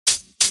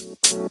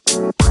What's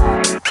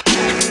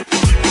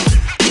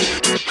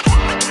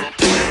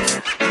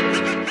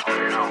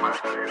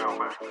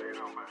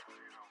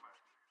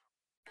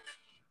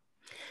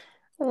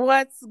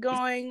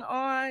going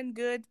on,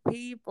 good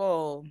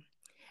people?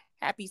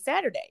 Happy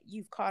Saturday.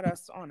 You've caught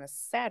us on a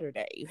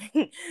Saturday.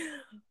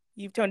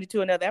 You've tuned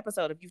into another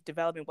episode of Youth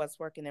Development, What's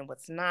Working and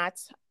What's Not.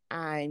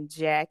 I'm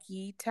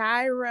Jackie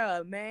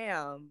Tyra,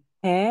 ma'am.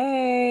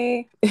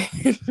 Hey,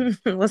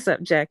 what's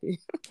up, Jackie?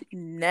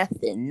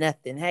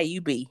 Nothing. How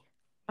you be?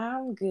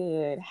 I'm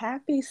good.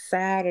 Happy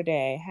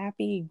Saturday.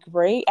 Happy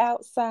great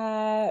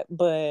outside,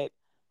 but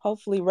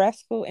hopefully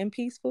restful and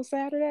peaceful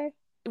Saturday.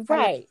 How your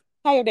Right.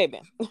 how your day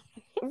been?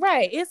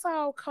 Right. It's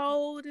all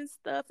cold and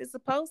stuff. It's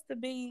supposed to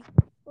get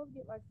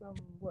like some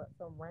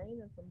rain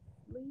and some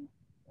sleet.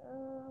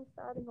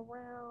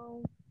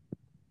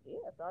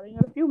 Starting in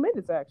a few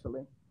minutes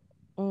actually.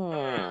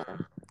 I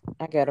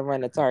gotta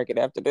run to Target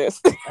after this.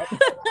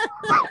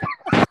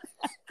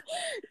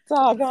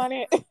 Talk on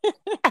it.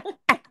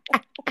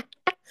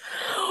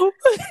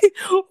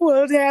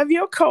 Well, have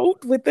your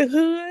coat with the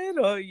hood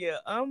or your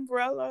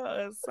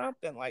umbrella or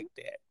something like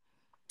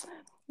that.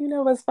 You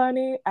know what's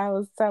funny? I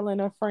was telling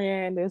a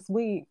friend this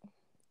week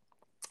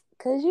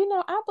because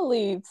I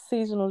believe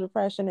seasonal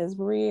depression is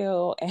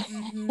real,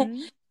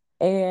 Mm-hmm.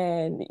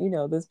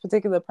 and this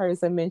particular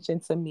person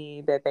mentioned to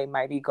me that they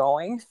might be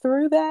going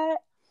through that.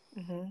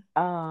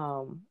 Mm-hmm.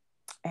 Um,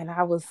 and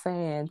I was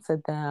saying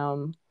to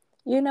them,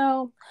 you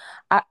know,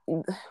 I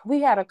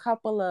we had a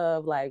couple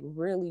of like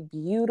really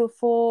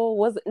beautiful,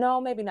 was it,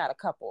 no, maybe not a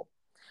couple.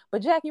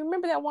 But Jack, you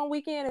remember that one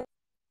weekend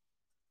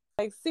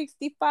like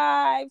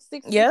 65,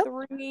 Yep.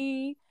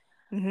 63?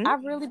 Mm-hmm. I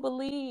really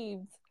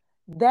believed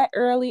that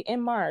early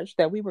in March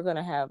that we were going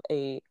to have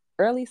a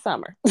early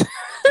summer.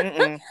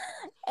 Mm-mm.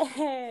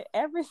 And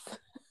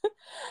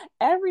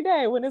every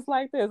day when it's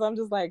like this, I'm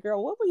just like,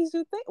 girl, what were you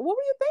thinking?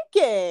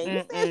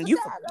 You said Mm-mm.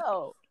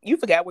 Chicago. You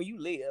forgot where you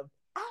live.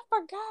 I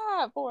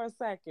forgot for a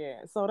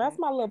second. So that's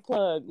my little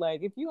plug.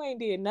 Like, if you ain't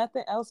did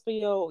nothing else for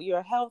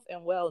your health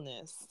and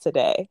wellness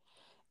today,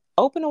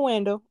 open a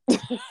window,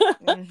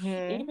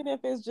 Mm-hmm. even if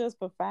it's just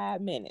for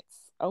 5 minutes.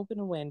 Open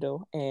a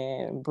window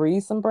and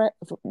breathe some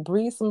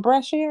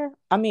fresh air.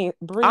 I mean,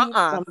 breathe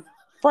Uh-uh. some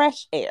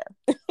fresh air.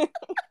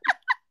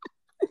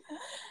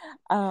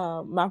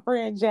 My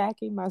friend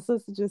Jackie, my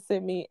sister, just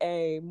sent me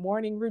a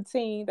morning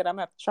routine that I'm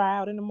gonna have to try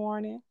out in the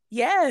morning.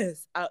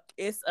 Yes.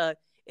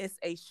 It's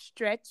a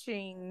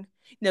stretching.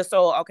 No,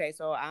 so okay,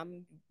 so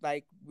I'm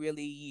like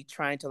really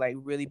trying to like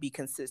really be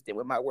consistent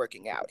with my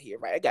working out here,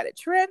 right? I got a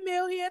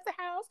treadmill here at the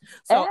house.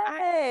 So I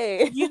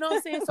Hey. you know what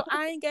I'm saying? So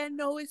I ain't got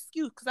no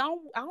excuse because I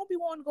don't be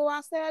wanting to go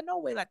outside no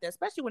way like that,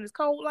 especially when it's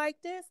cold like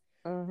this.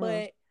 Mm-hmm.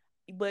 But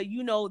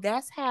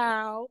that's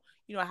how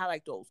how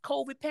like those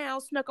COVID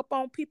pounds snuck up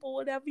on people,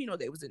 whatever.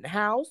 They was in the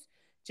house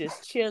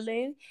just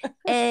chilling,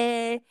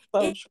 and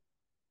So it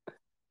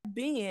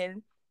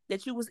being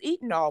that you was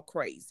eating all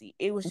crazy.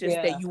 It was just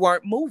that yeah, you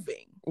weren't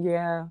moving.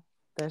 yeah,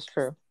 that's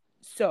true.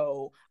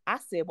 So I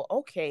said, well,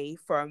 okay,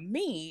 for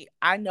me,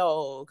 I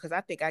know because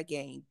I think I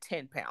gained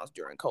 10 pounds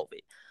during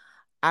COVID.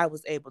 I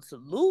was able to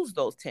lose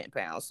those 10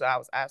 pounds. So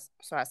I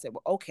said,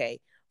 well, okay,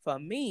 for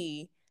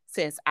me,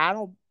 since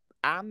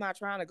I'm not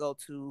trying to go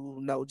to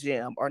no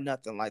gym or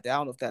nothing like that. I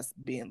don't know if that's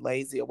being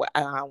lazy or what.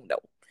 I don't know.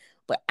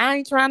 But I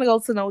ain't trying to go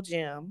to no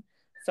gym.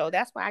 So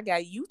that's why I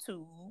got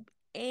YouTube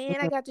and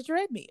I got the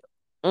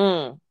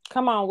treadmill.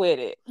 Come on with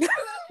it.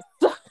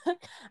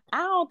 I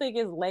don't think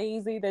it's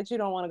lazy that you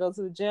don't want to go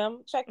to the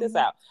gym. Check this Mm-hmm.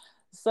 out.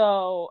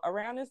 So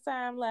around this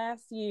time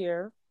last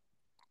year,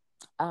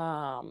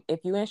 if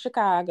you in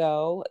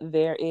Chicago,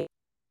 there is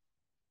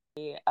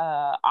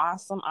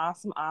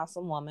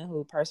awesome woman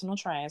who personal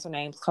trains. Her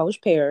name's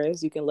Coach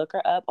Paris. You can look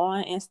her up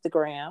on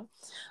Instagram.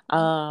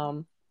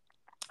 Um,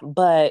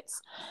 but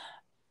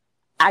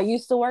I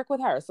used to work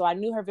with her, so I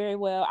knew her very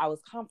well. I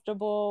was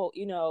comfortable,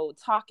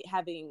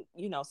 having,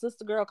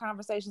 sister girl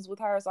conversations with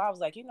her. So I was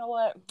like, you know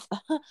what?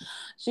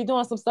 She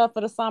doing some stuff for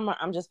the summer.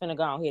 I'm just gonna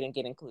go ahead and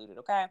get included,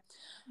 okay?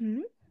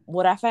 Mm-hmm.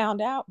 What I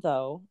found out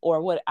though,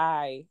 or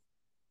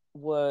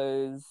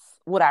was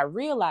what I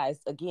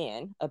realized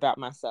again about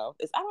myself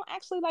is I don't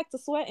actually like to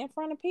sweat in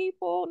front of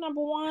people,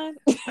 number one.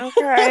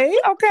 Okay.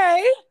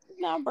 Okay.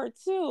 Number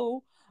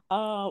two,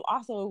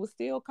 also it was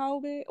still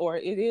COVID, or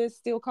it is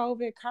still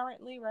COVID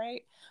currently,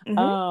 right?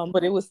 Mm-hmm.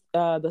 But it was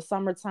the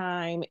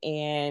summertime,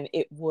 and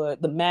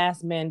the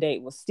mask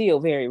mandate was still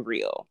very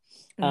real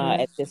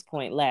Mm-hmm. at this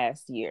point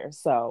last year.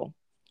 So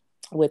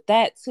with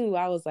that too,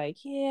 I was like,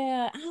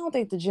 yeah, I don't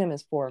think the gym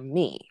is for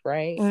me,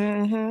 right?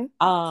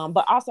 Mm-hmm.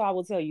 But also I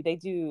will tell you, they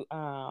do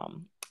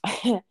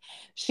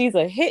she's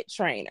a hit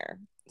trainer.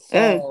 Mm.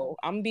 So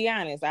I'm gonna be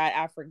honest,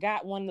 I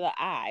forgot one of the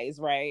I's,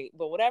 right?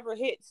 But whatever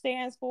hit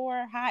stands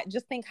for, high,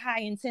 just think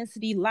high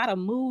intensity, a lot of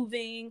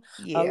moving,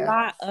 a Yeah.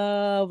 lot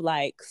of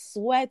like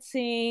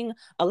sweating,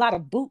 a lot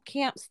of boot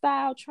camp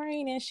style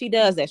training. She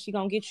does that. She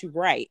gonna get you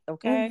right,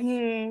 okay?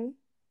 Mm-hmm.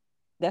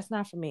 That's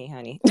not for me,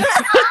 honey.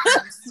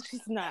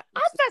 She's not. I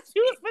thought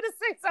you was going to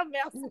say something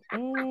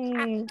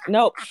else.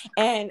 Nope.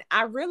 And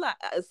I realized,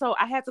 so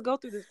I had to go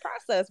through this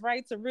process,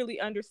 right, to really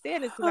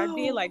understand this, because I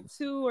did like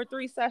 2 or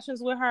 3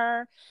 sessions with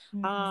her.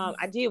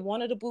 I did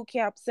one of the boot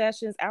camp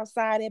sessions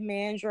outside at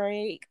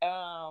Mandrake.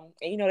 And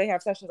you know, they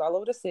have sessions all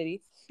over the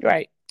city.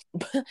 Right.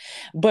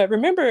 But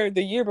remember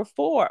the year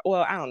before,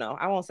 well, I don't know.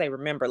 I won't say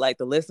remember like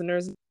the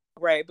listeners,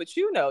 right? But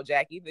you know,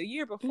 Jackie, the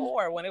year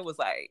before when it was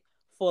like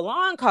full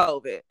on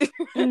COVID,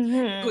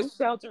 with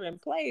shelter in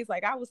place,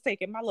 like I was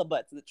taking my little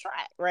butt to the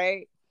track,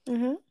 right?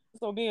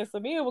 So me and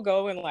Samia would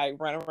go and like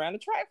run around the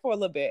track for a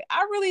little bit.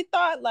 I really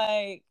thought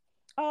like,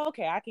 oh,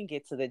 okay, I can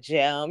get to the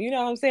gym. You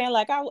know what I'm saying?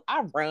 Like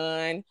I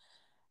run.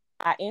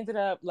 I ended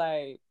up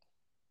like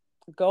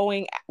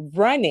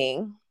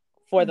running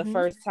for the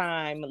first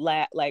time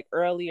like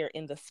earlier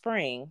in the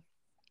spring.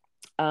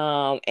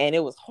 And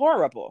it was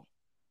horrible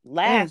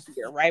last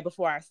year, right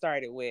before I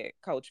started with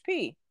Coach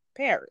P.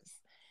 Paris.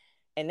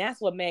 And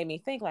that's what made me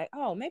think like,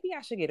 oh, maybe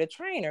I should get a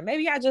trainer.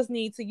 Maybe I just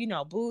need to, you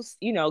know, boost,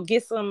 you know,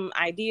 get some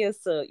ideas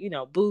to, you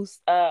know,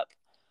 boost up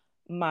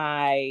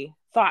my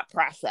thought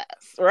process,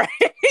 right?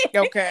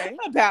 Okay.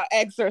 About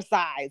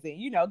exercising,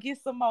 you know,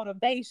 get some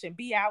motivation,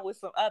 be out with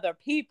some other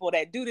people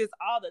that do this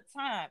all the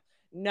time.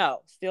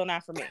 No, still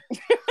not for me.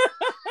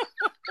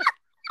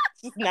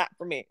 It's not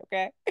for me.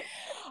 Okay.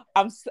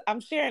 I'm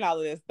sharing all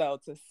of this though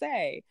to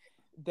say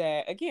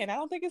that again, I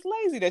don't think it's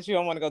lazy that you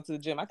don't want to go to the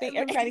gym. I think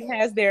everybody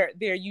has their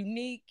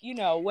unique, you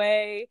know,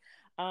 way,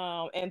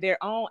 and their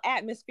own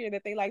atmosphere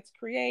that they like to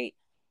create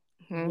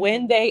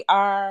when they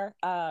are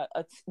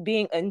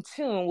being in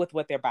tune with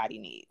what their body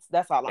needs.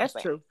 That's all I'm saying.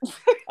 That's true.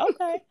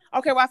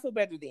 Okay. Well, I feel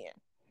better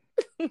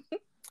then.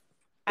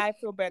 I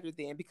feel better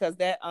then because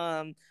that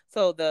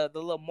so the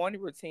little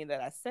morning routine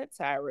that I sent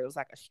Tyra, it was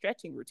like a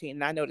stretching routine,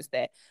 and I noticed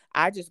that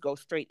I just go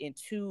straight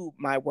into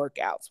my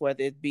workouts,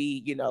 whether it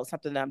be, you know,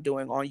 something that I'm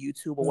doing on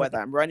YouTube or whether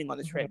I'm running on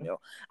the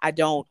treadmill. I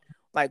don't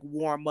like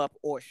warm up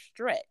or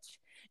stretch.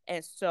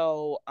 And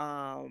so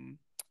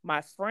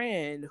my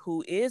friend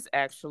who is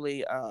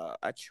actually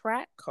a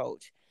track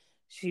coach,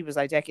 she was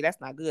like, Jackie,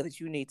 that's not good, that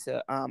you need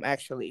to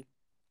actually,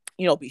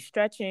 you know, be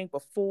stretching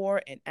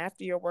before and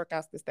after your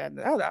workouts, this, that, and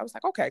the other. I was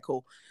like, okay,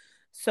 cool.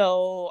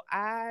 So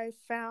I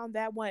found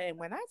that one. And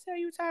when I tell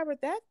you, Tyra,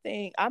 that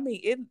thing, I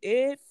mean,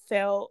 it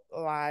felt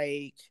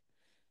like,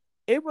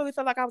 it really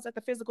felt like I was at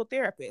the physical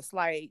therapist.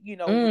 Like, you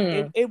know,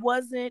 it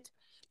wasn't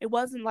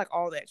like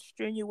all that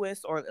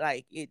strenuous or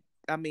like it.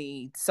 I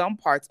mean, some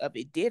parts of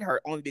it did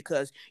hurt only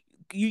because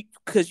you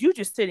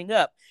just sitting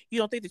up, you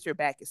don't think that your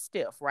back is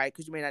stiff, right?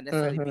 Because you may not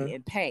necessarily be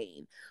in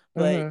pain,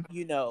 but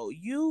you know,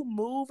 you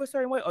move a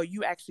certain way or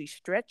you actually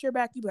stretch your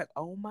back, you be like,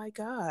 oh my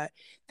God,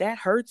 that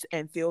hurts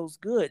and feels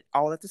good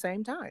all at the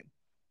same time.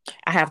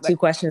 I have 2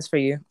 questions for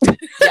you.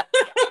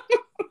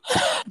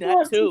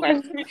 Not 2.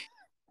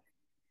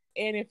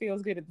 And it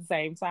feels good at the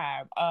same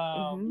time.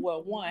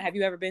 Well, one, have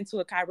you ever been to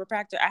a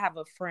chiropractor? I have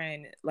a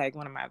friend, like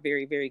one of my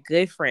very, very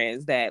good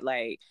friends, that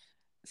like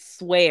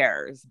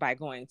swears by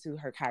going to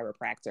her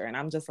chiropractor, and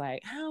I'm just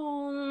like, I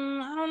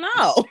don't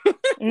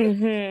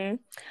know.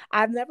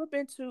 I've never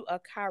been to a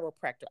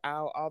chiropractor,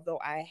 although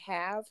I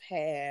have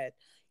had,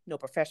 you know,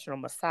 professional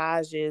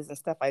massages and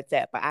stuff like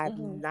that, but I've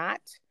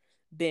not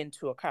been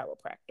to a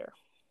chiropractor.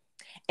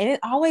 And it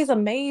always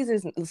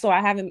amazes me. So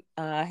I haven't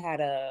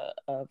had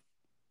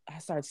I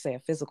started to say a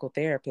physical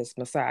therapist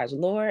massage.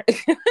 Lord,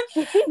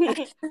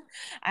 I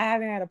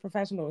haven't had a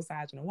professional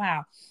massage in a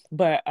while,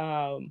 but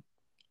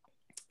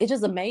it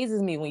just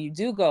amazes me when you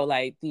do go,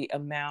 like the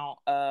amount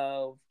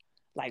of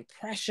like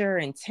pressure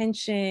and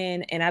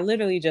tension. And I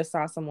literally just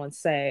saw someone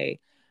say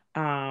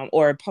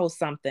or post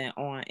something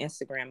on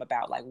Instagram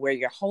about like where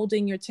you're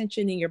holding your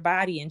tension in your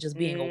body and just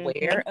being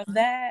aware of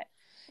that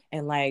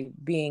and like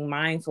being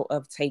mindful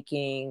of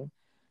taking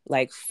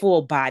like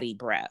full body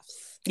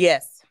breaths.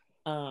 Yes.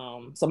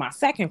 So my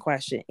second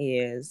question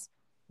is,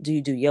 do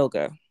you do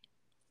yoga?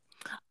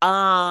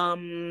 I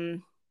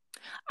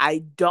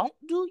don't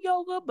do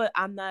yoga, but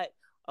I'm not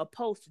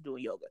opposed to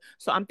doing yoga.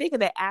 So I'm thinking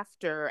that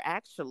after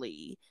I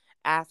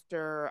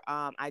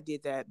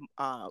did that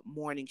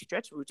morning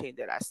stretch routine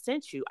that I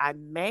sent you, I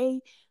may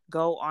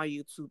go on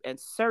YouTube and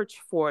search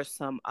for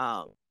some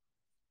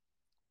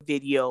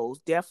videos,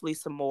 definitely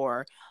some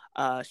more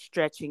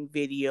stretching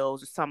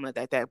videos or something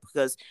like that,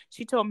 because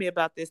she told me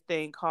about this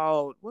thing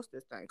called, what's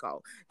this thing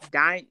called?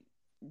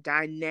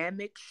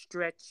 Dynamic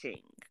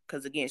stretching,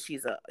 because again,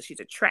 she's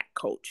a track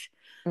coach.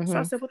 So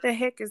I said, what the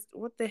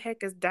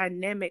heck is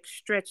dynamic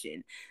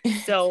stretching?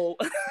 So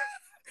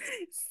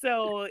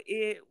so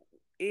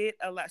it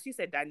allows, she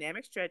said,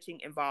 dynamic stretching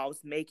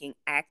involves making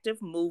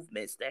active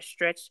movements that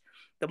stretch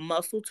the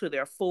muscle to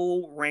their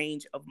full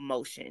range of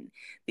motion.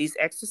 These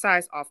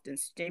exercises often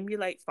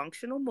stimulate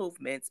functional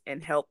movements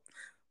and help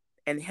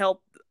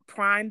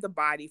prime the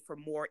body for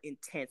more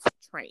intense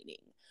training.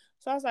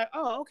 So I was like,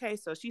 oh, okay.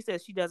 So she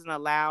says she doesn't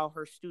allow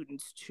her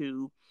students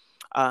to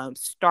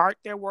start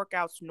their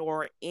workouts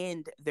nor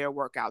end their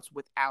workouts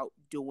without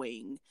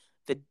doing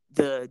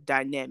the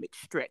dynamic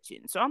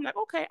stretching. So I'm like,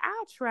 okay,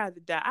 I'll try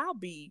I'll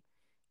be,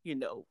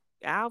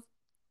 I'll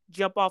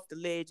jump off the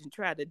ledge and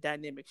try the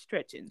dynamic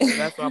stretching. So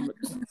that's what I'm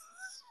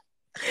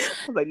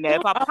like, now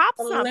if I pop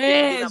the something,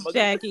 then I'm ledge,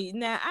 Jackie.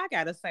 Now I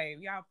gotta say,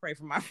 y'all pray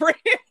for my friend.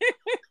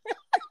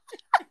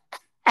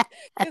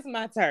 It's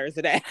my turn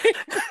today.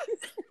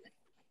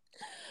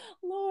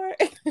 Lord.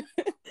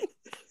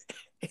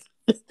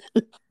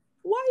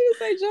 Why do you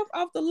say jump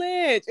off the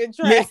ledge and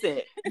try?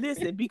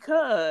 Listen,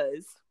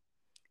 because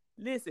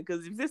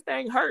if this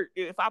thing hurt,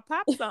 if I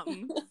pop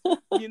something,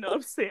 you know what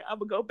I'm saying, I'm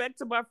gonna go back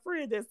to my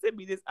friend that sent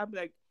me this. I'm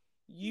like,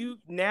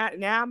 now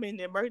I'm in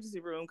the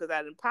emergency room because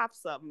I didn't pop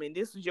something, and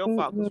this was your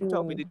fault because you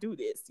told me to do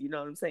this. You know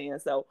what I'm saying?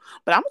 So,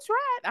 but I'm gonna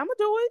try it. I'm gonna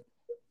do it.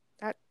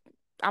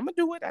 I'm gonna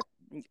do it.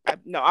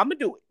 No, I'm gonna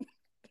do it.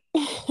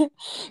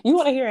 You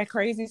want to hear a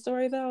crazy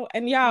story though?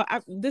 And y'all,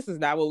 this is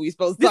not what we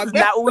supposed to talk about.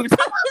 Not what we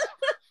talking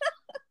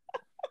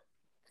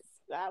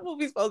Not what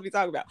we supposed to be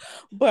talking about.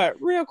 But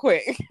real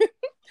quick,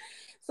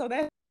 so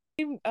that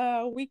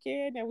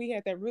weekend, and we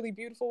had that really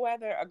beautiful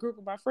weather. A group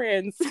of my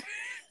friends,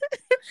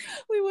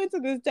 we went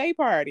to this day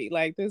party,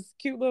 like this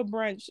cute little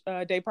brunch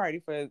day party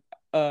for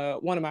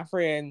one of my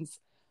friends,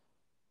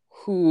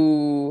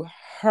 who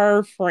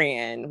her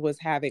friend was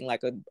having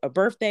like a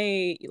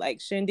birthday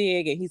like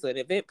shindig, and he's an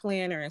event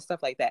planner and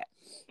stuff like that,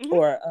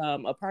 or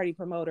a party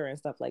promoter and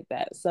stuff like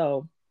that.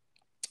 So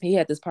he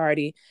had this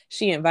party.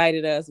 She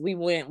invited us. We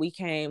went, we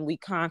came, we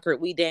conquered,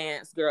 we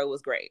danced. Girl, it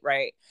was great,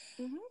 right?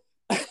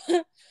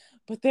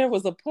 But there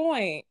was a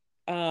point,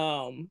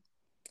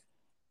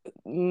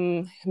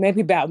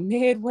 maybe about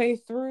midway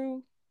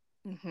through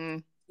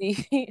the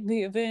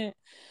event,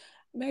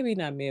 maybe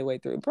not midway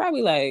through,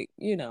 probably like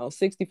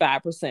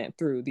 65%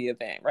 through the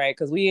event, right?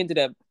 Because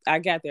I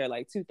got there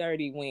like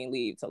 2:30. We didn't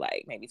leave till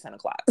like maybe 10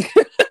 o'clock.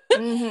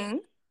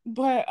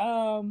 But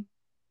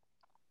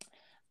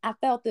I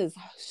felt this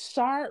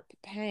sharp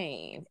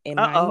pain in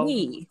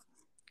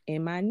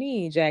my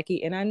knee,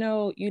 Jackie. And I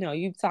know,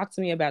 you've talked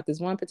to me about this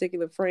one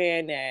particular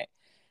friend that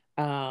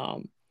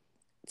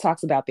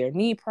talks about their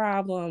knee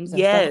problems and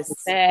stuff like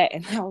that.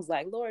 And I was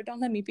like, Lord, don't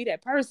let me be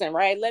that person,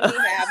 right? Let me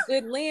have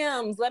good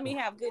limbs. Let me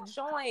have good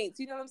joints.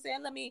 You know what I'm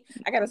saying?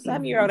 I got a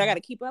 7-year-old. I got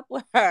to keep up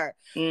with her.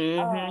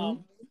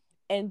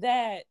 And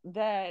that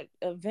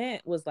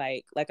event was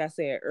like I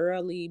said,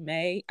 early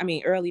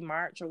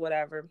March or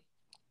whatever.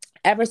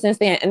 Ever since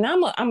then, and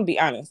I'm gonna be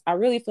honest, I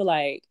really feel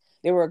like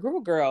there were a group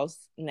of girls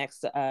next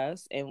to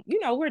us, and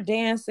we're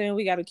dancing,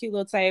 we got a cute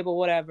little table,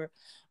 whatever,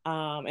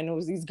 and it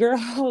was these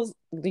girls,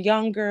 the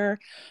younger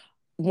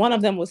one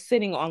of them was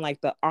sitting on like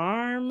the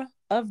arm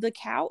of the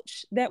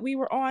couch that we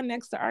were on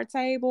next to our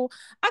table.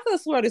 I could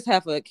have swore this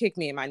heifer kicked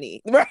me in my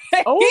knee, right?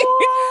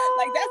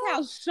 Like that's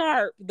how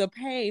sharp the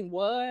pain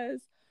was.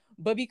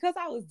 But because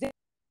I was it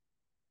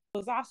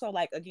was also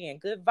like, again,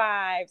 good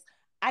vibes.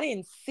 I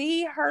didn't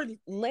see her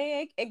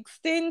leg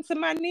extend to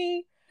my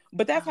knee,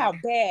 but that's how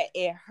bad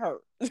it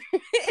hurt.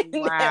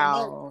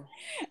 Wow.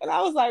 And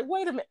I was like,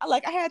 wait a minute.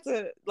 Like I had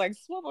to like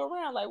swivel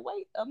around, like,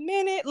 wait a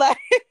minute. Like,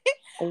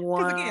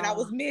 because again, I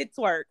was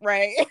mid-twerk,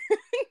 right?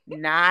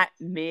 Not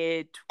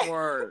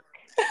mid-twerk.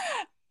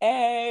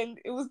 And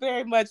it was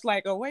very much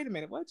like, oh, wait a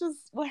minute. What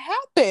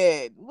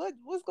happened?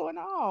 What's going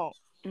on?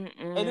 And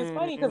it's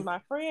funny because my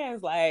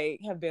friends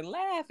like have been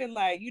laughing,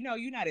 like, you're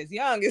not as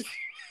young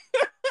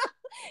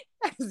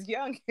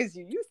as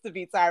you used to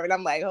be, Tyra. And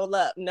I'm like, hold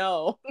up,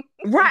 no,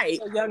 right?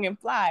 So young and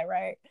fly,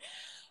 right?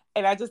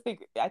 And I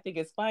think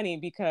it's funny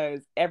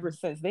because ever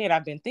since then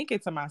I've been thinking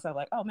to myself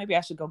like, oh, maybe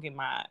I should go get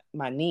my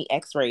knee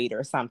x-rayed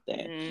or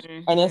something.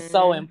 And it's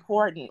so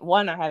important.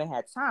 One, I haven't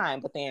had time,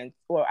 but then,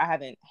 or I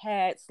haven't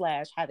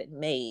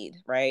made,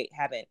 right?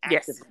 Haven't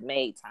actively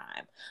made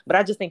time. But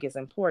I just think it's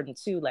important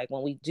too, like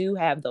when we do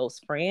have those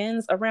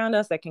friends around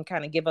us that can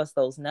kind of give us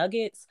those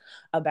nuggets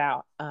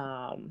about,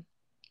 I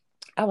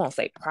won't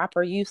say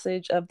proper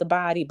usage of the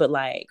body, but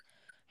like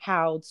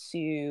how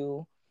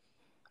to,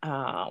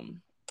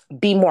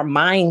 be more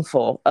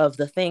mindful of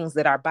the things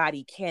that our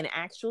body can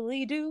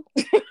actually do.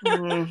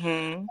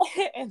 And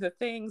the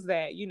things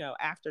that,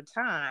 after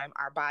time,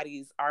 our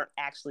bodies aren't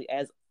actually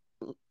as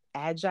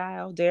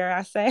agile, dare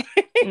I say,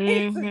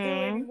 to do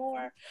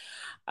anymore.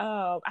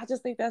 I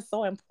just think that's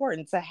so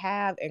important to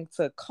have and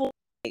to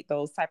cultivate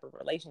those type of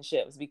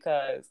relationships,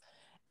 because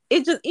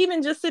it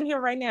even just sitting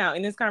here right now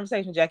in this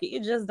conversation, Jackie,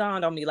 it just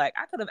dawned on me, like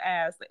I could have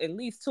asked at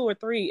least 2 or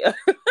 3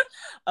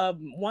 of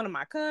one of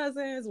my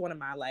cousins, one of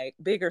my like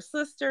bigger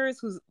sisters,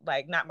 who's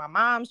like not my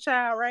mom's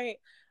child, right?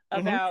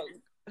 About,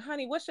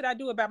 honey, what should I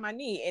do about my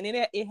knee? And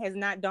it has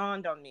not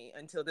dawned on me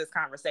until this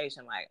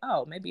conversation, like,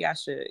 oh, maybe I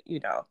should,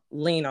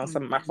 lean on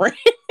some of my friends.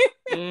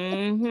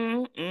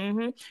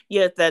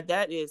 Yes,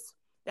 that is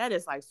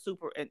like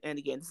super. And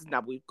again, this is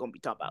not what we're gonna be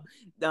talking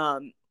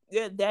about.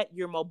 That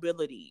your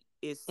mobility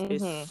is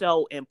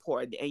so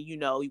important.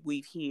 And we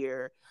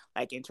hear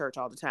like in church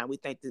all the time, we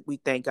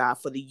thank God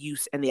for the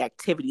use and the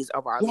activities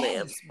of our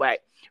limbs, right?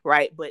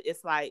 But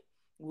it's like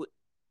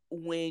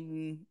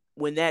when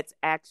that's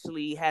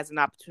actually has an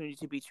opportunity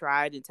to be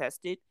tried and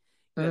tested,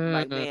 But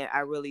like, Mm. man, I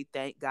really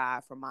thank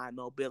God for my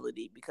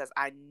mobility, because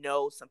I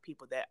know some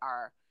people that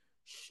are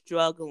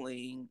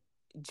struggling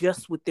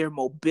just with their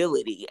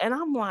mobility. And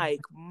I'm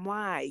like,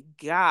 my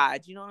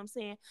God, you know what I'm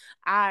saying?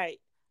 I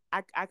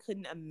I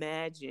couldn't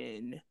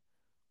imagine.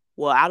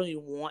 Well, I don't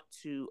even want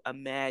to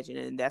imagine.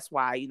 And that's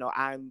why,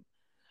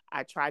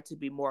 I try to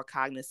be more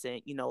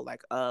cognizant,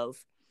 like of,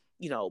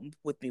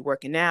 with me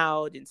working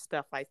out and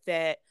stuff like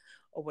that,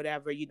 or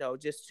whatever,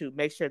 just to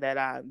make sure that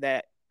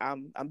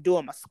I'm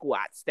doing my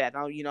squats, that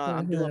I'm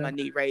doing my Mm-hmm.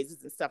 knee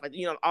raises and stuff like,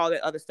 all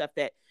that other stuff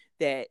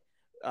that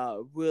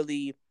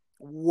really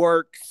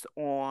works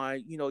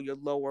on, your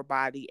lower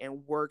body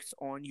and works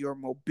on your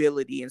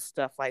mobility and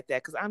stuff like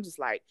that. Cause I'm just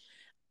like,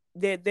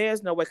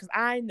 there's no way. Cause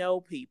I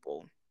know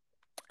people,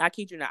 I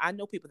kid you not, I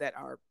know people that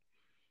are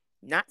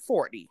not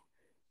 40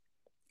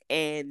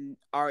 and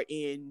are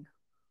in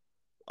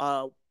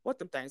what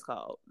them things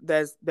called?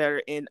 That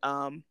are in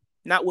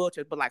not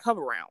wheelchairs but like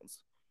hover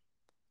rounds.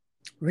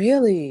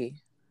 Really?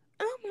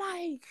 And I'm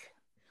like,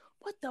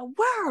 what the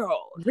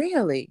world?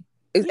 Really?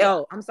 Yeah.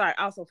 Oh, I'm sorry.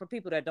 Also, for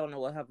people that don't know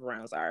what hover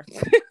rounds are,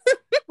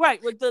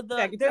 Right. With yeah,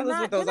 they're tell us what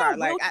not they're those are. not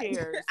Like,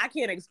 wheelchairs. I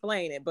can't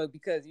explain it, but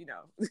because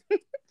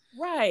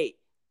Right.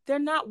 They're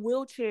not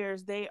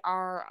wheelchairs. They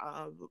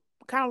are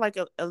kind of like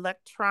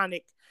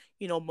electronic,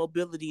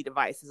 mobility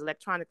devices.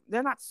 Electronic.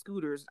 They're not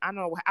scooters. I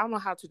don't know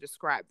how to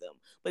describe them.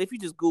 But if you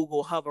just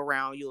Google hover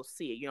around, you'll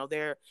see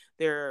it.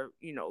 They're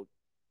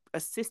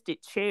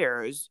assisted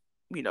chairs.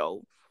 You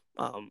know,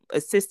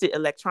 assisted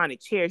electronic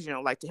chairs.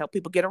 Like to help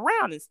people get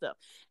around and stuff.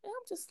 And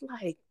I'm just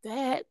like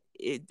that.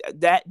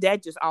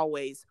 That just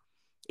always,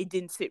 it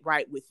didn't sit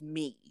right with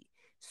me.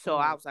 So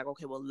I Mm-hmm. was like,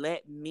 okay, well,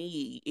 let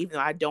me, even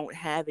though I don't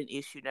have an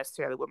issue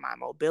necessarily with my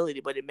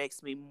mobility, but it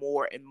makes me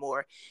more and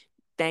more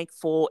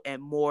thankful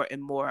and more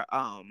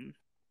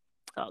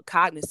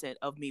cognizant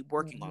of me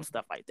working on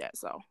stuff like that.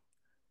 So,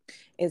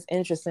 It's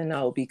interesting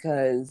though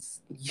because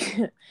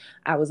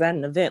I was at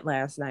an event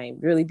last night,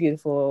 really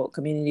beautiful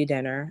community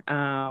dinner,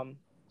 and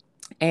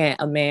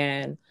a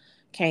man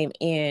came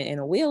in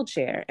a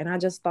wheelchair, and I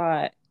just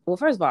thought, well,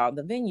 first of all,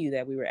 the venue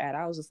that we were at,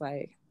 I was just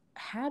like,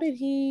 how did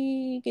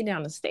he get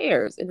down the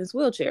stairs in his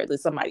wheelchair? Did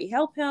somebody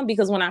help him?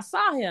 Because when I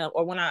saw him,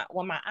 or when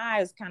my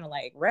eyes kind of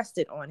like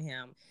rested on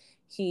him,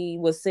 he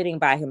was sitting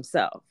by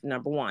himself,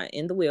 number one,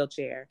 in the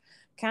wheelchair,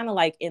 kind of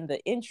like in the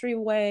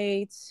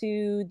entryway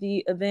to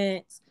the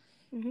event,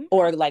 mm-hmm.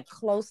 or like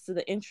close to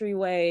the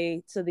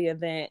entryway to the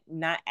event,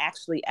 not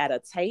actually at a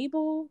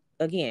table.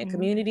 Again, Mm-hmm.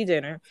 community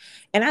dinner.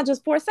 And I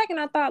just, for a second,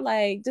 I thought,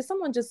 like, did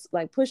someone just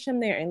like push him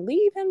there and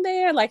leave him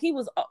there? Like he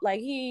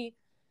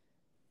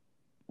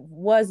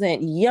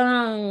wasn't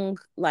young,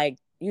 like,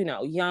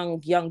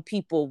 young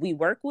people we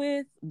work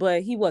with,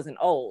 but he wasn't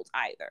old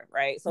either,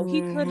 right? So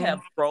he could Mm-hmm.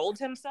 have rolled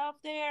himself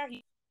there.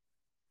 He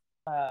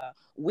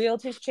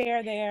wheeled his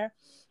chair there,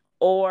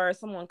 or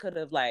someone could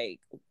have like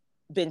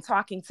been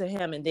talking to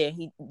him and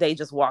then they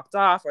just walked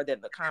off, or then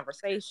the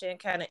conversation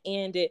kind of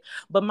ended.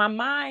 But my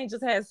mind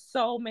just has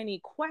so many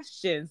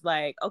questions,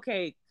 like,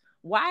 okay,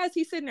 why is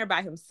he sitting there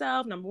by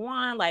himself? Number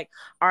one, like,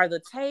 are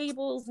the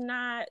tables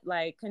not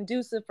like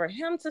conducive for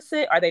him to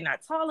sit? Are they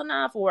not tall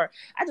enough? Or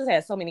I just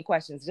had so many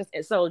questions.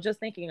 Just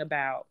thinking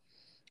about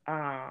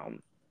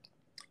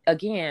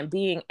again,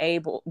 being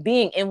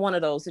in one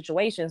of those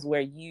situations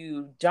where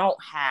you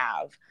don't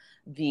have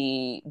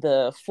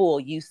the full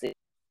usage,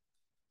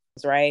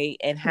 right?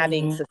 And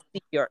having Mm-hmm.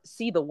 to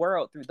see the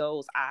world through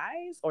those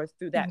eyes, or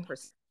through that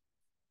perspective.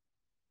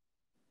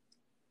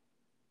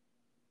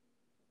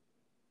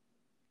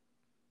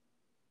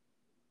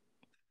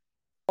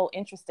 So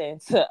interesting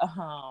to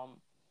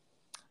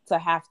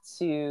have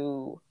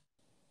to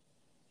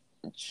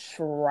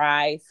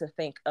try to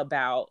think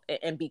about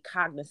and be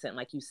cognizant,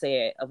 like you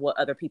said, of what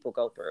other people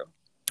go through.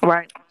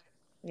 Right.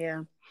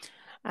 Yeah,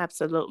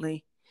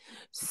 absolutely.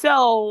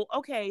 So,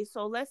 okay,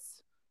 so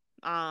let's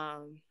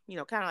kind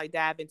of like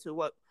dive into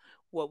what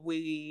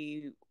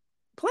we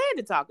plan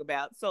to talk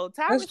about. So Let's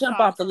Tyra jump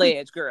saw off the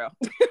ledge, girl.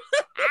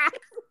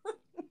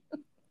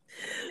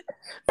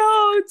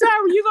 Oh,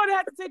 Tyra, you're gonna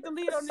have to take the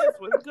lead on this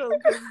one,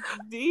 because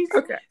these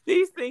Okay.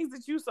 these things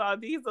that you saw,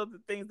 these are the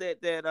things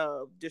that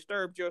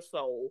disturbed your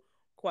soul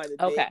quite a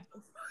bit. Okay.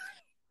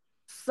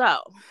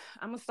 So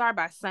I'm gonna start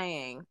by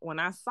saying, when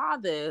I saw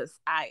this,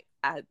 I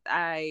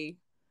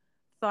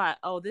thought,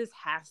 oh, this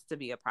has to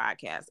be a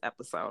podcast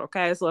episode.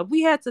 Okay. So if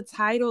we had to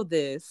title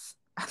this,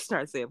 I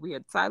started saying, if we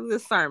had to title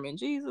this sermon,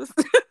 Jesus.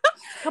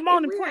 Come If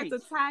on and we had preach. to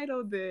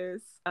title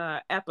this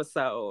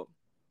episode,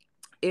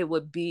 it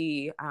would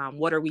be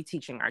what are we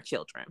teaching our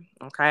children?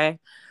 Okay.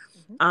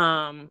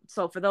 Mm-hmm.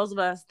 So for those of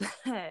us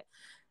that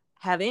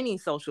have any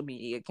social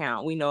media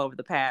account. We know over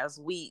the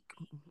past week,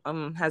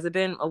 has it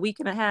been a week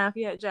and a half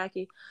yet,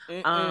 Jackie?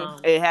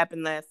 It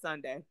happened last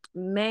Sunday.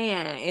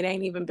 Man, it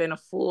ain't even been a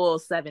full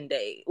 7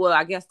 days. Well,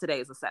 I guess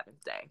today is the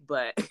 7th day,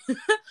 but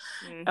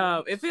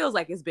it feels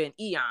like it's been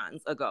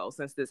eons ago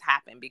since this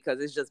happened, because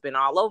it's just been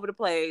all over the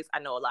place. I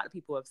know a lot of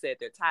people have said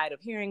they're tired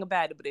of hearing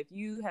about it, but if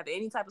you have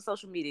any type of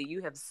social media,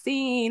 you have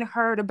seen,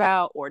 heard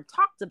about, or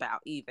talked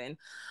about even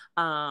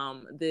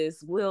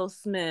this Will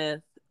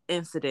Smith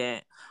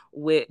incident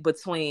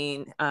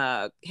between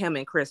him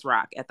and Chris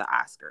Rock at the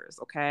Oscars.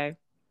 Okay.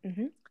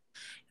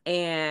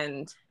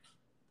 And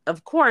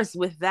of course,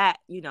 with that,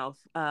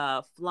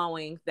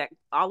 flowing, that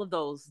all of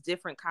those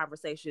different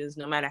conversations,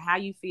 no matter how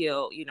you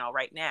feel,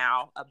 right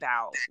now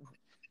about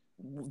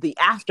the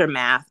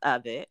aftermath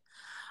of it,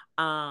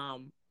 I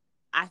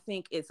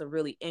think it's a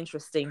really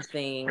interesting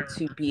thing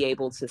to be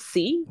able to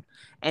see,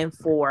 and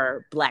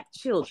for Black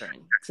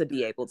children to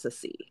be able to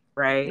see,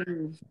 right?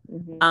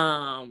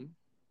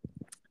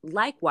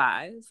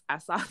 Likewise, I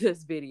saw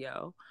this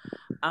video,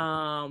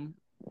 and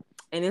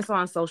it's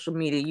on social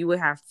media. You would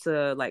have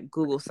to like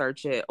Google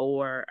search it,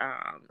 or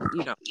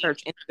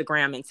search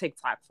Instagram and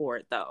TikTok for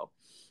it though,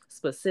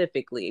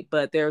 specifically.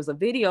 But there's a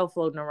video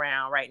floating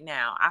around right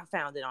now. I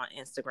found it on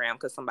Instagram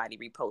because somebody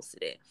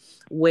reposted it,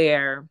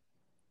 where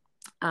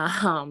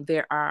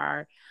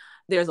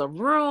there's a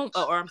room,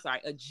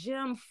 a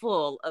gym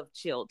full of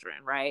children,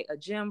 right? A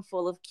gym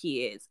full of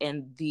kids,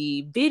 and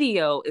the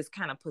video is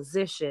kind of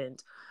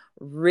positioned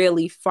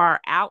really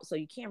far out, so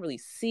you can't really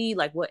see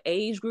like what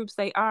age groups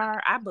they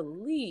are. I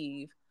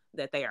believe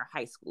that they are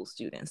high school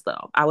students,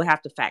 though. I would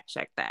have to fact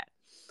check that.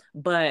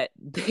 But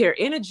they're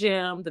in a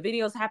gym. The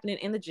video's happening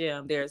in the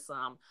gym. There's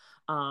some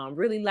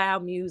really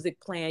loud music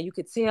playing. You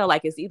could tell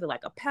like it's either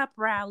like a pep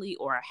rally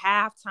or a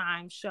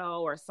halftime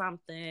show or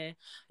something,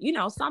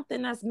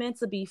 something that's meant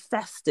to be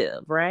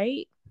festive,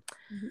 right?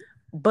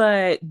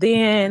 But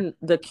then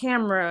the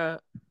camera,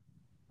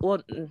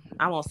 well,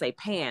 I won't say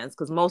pans,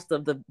 because most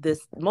of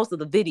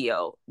the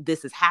video,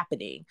 this is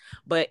happening,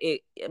 but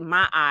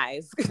my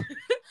eyes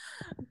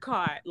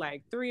caught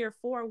like 3 or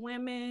 4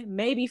 women,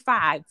 maybe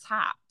 5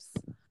 tops.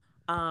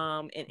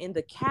 And in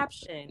the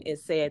caption,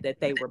 it said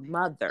that they were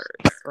mothers,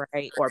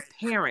 right, or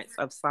parents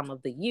of some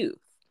of the youth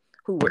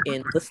who were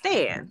in the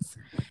stands,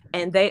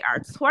 and they are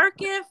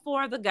twerking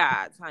for the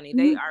gods, honey.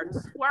 They are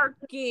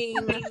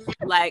twerking,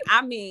 like,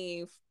 I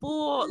mean,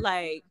 full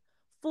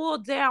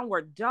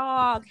downward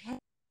dog,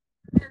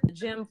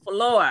 gym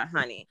floor,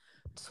 honey,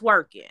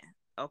 twerking.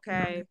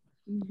 Okay.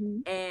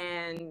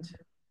 And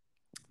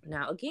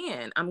now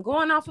again, I'm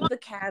going off of the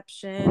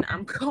caption,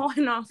 I'm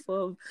going off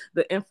of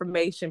the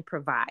information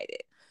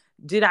provided.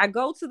 Did I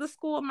go to the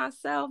school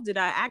myself? Did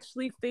I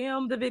actually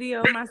film the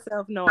video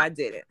myself? No, I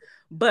didn't.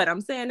 But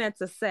I'm saying that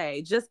to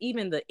say, just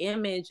even the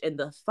image and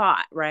the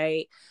thought,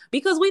 right?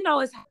 Because we know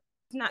this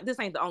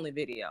ain't the only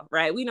video,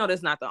 right? We know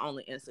that's not the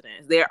only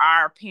incident. There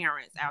are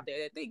parents out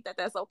there that think that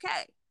that's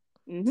okay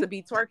to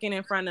be twerking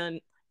in front of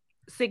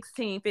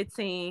 16,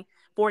 15,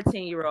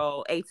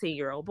 14-year-old,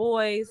 18-year-old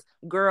boys,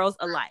 girls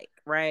alike,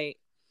 right?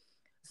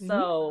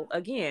 So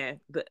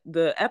again,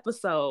 the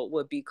episode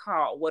would be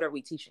called, "What Are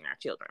We Teaching Our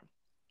Children?"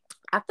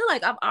 I feel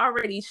like I've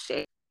already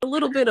shared a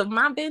little bit of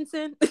my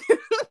Benson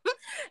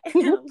and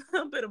a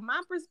little bit of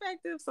my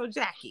perspective. So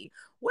Jackie,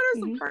 what are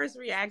some first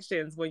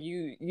reactions when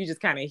you just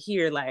kind of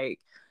hear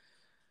like,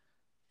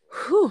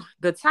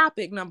 the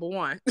topic, number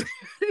one,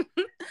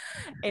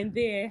 and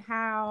then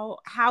how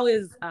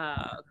is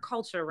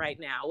culture right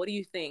now? What do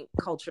you think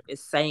culture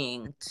is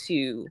saying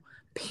to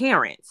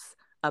parents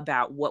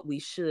about what we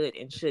should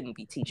and shouldn't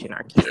be teaching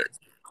our kids?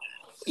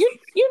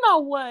 You know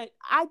what?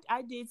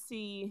 I did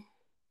see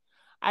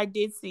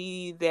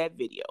that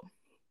video,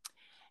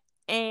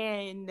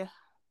 and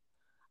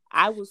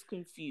I was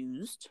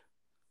confused.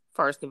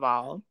 First of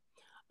all,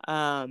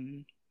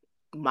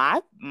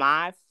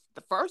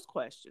 the first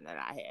question that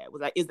I had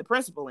was like, "Is the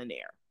principal in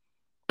there?"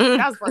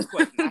 That was the first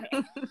question I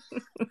had.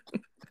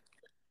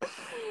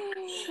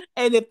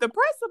 And if the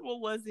principal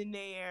was in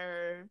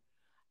there,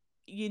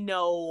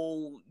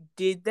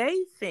 did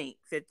they think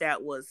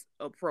that was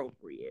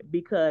appropriate?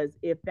 Because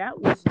if that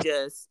was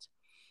just,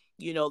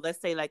 let's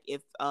say like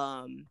if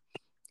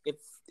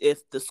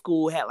the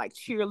school had like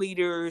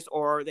cheerleaders,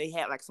 or they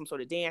had like some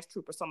sort of dance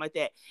troupe or something like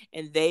that,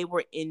 and they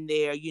were in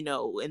there,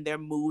 and their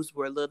moves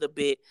were a little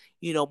bit,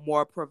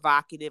 more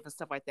provocative and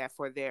stuff like that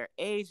for their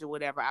age or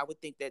whatever, I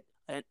would think that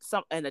an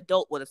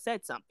adult would have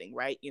said something,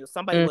 right?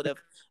 Somebody would have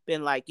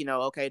been like,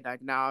 okay,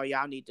 like, no,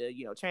 y'all need to,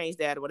 change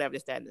that or whatever,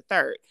 this, that, and the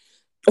third.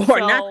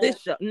 Or not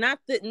this show, not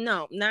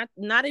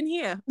in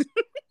here.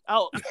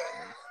 Oh,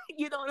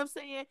 you know what I'm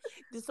saying?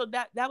 So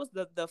that was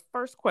the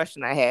first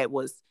question I had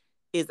was,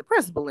 is the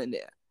principal in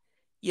there?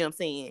 You know what I'm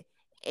saying?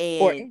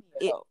 And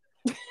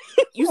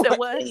you said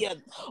what?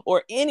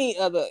 Or any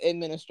other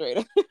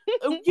administrator.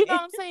 You know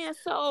what I'm saying?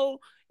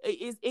 So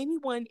is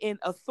anyone in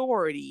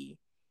authority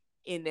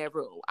in that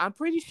room? I'm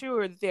pretty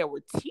sure that there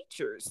were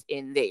teachers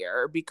in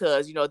there,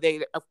 because,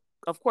 they,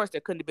 of course,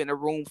 there couldn't have been a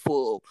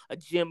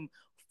gym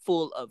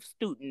full of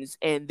students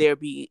and there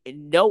be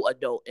no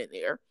adult in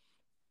there.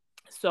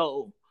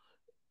 So,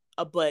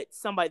 but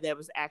somebody that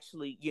was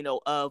actually,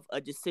 of a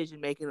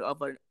decision making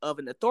of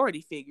an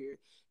authority figure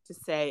to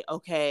say,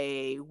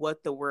 okay,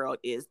 what the world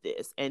is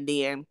this? And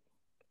then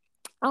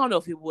I don't know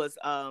if it was,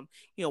 one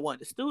of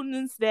the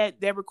students that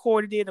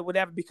recorded it or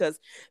whatever, because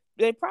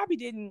they probably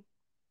didn't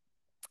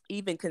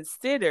even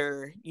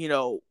consider,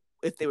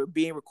 if they were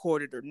being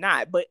recorded or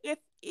not. But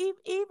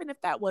even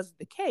if that wasn't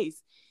the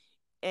case,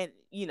 and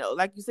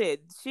like you said,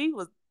 she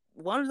was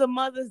one of the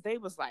mothers. They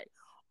was like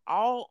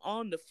all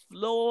on the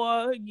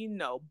floor,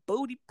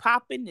 booty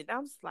popping, and I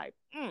was like,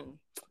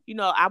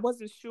 I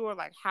wasn't sure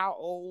like how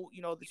old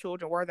the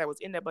children were that was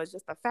in there, but it's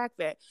just the fact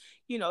that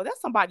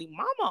that's somebody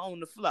mama on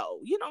the floor.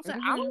 You know what I'm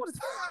saying? I don't want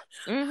to.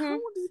 I don't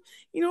want to.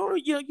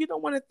 You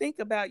don't want to think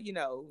about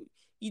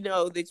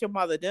that your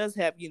mother does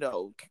have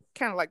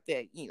kind of like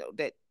that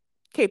that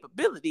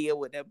capability or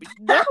whatever. But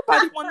don't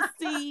nobody want to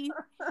see.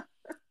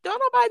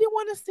 Don't nobody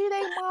want to see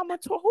their mama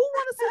twerk. Who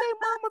want to see their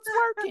mama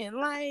twerking?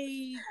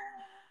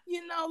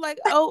 Like,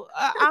 oh,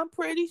 I'm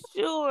pretty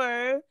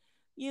sure,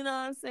 what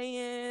I'm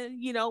saying,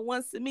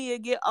 once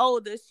Samia get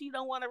older, she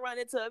don't want to run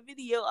into a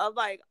video of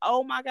like,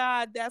 oh my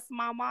God, that's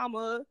my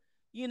mama,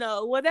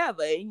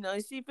 whatever.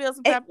 She feels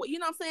some type of, what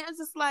I'm saying? It's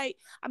just like,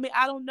 I mean,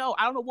 I don't know.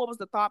 I don't know what was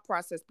the thought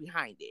process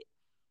behind it.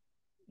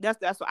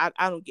 That's what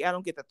I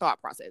don't get the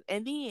thought process.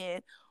 And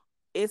then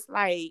it's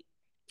like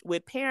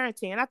with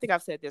parenting, and I think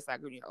I've said this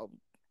like,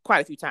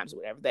 quite a few times or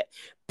whatever, that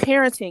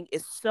parenting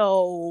is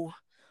so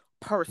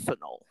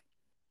personal,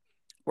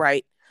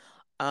 right?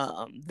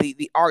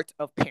 The art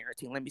of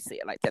parenting, let me say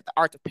it like that. The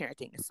art of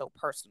parenting is so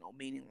personal,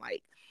 meaning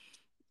like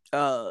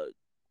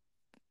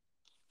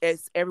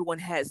as everyone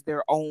has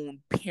their own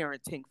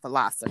parenting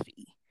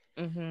philosophy.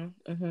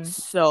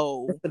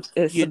 So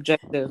it's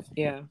subjective.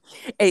 Yeah,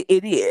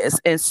 it is.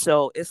 And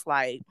so it's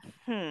like,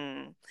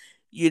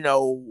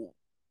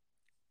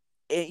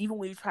 and even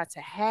when you try to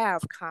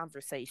have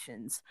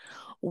conversations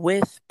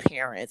with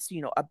parents,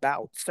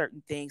 about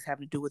certain things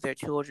having to do with their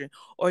children,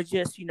 or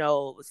just,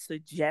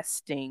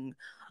 suggesting,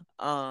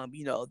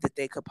 that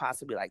they could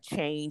possibly like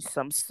change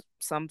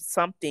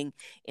something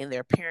in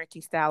their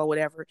parenting style or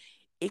whatever,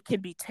 it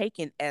can be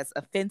taken as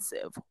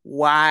offensive.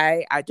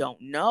 Why? I don't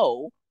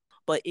know,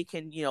 but it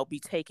can, be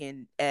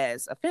taken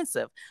as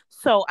offensive.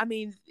 So, I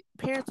mean,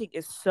 parenting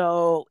is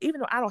so,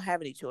 even though I don't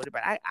have any children,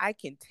 but I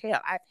can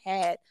tell I've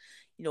had,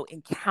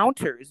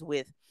 encounters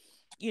with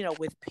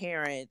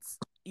parents,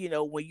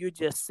 when you're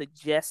just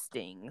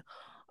suggesting,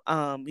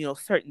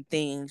 certain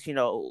things,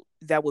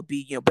 that would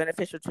be,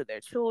 beneficial to their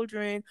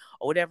children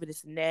or whatever,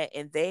 this and that.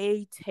 And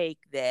they take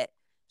that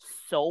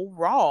so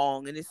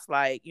wrong. And it's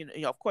like,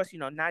 of course,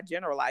 not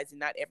generalizing,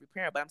 not every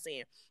parent, but I'm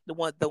saying the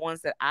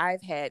ones that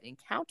I've had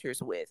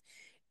encounters with,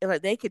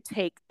 like they could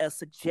take a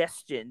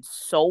suggestion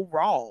so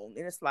wrong.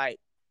 And it's like,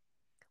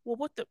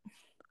 well,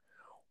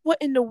 what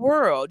in the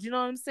world? You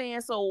know what I'm saying?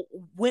 So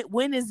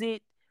when is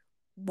it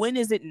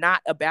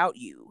not about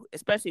you?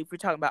 Especially if we're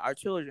talking about our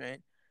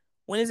children,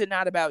 when is it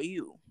not about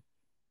you?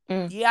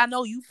 Yeah, I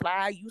know you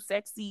fly, you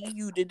sexy,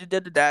 you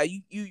da.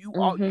 You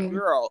all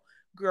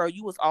girl,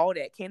 you was all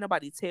that. Can't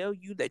nobody tell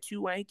you that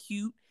you ain't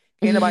cute.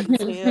 Can't nobody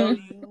tell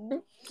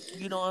you,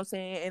 you know what I'm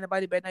saying? Ain't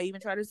nobody better not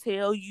even try to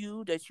tell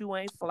you that you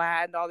ain't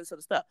fly and all this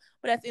other stuff.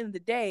 But at the end of the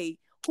day,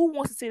 who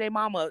wants to see their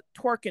mama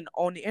twerking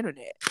on the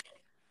internet?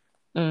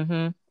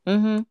 And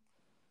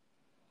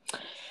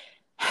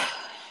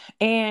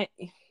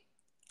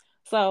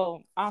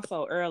so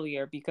also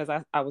earlier, because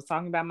I was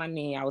talking about my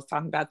knee, I was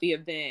talking about the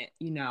event,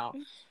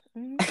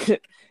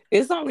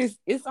 it's only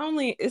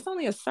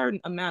a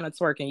certain amount of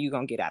twerking you're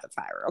gonna get out of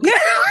Tyra, okay?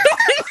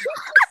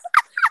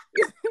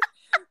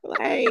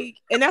 Like,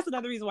 and that's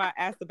another reason why I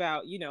asked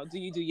about, do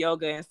you do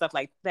yoga and stuff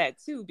like that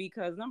too?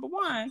 Because number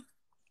one,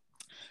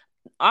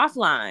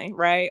 offline,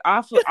 right?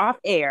 Off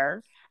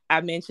air,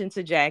 I mentioned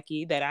to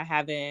Jackie that I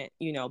haven't,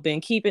 been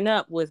keeping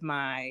up with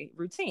my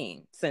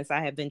routine since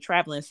I have been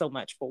traveling so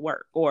much for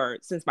work, or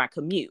since my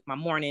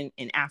morning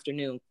and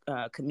afternoon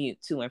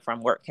commute to and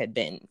from work had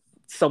been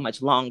so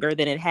much longer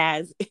than it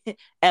has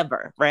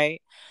ever,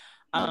 right?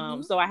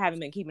 So I haven't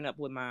been keeping up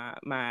with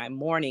my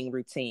morning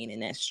routine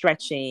and that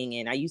stretching,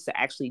 and I used to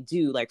actually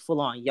do like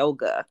full on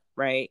yoga,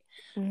 right?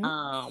 Maybe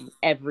not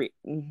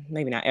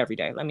every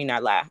day. Let me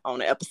not lie on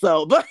the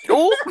episode, but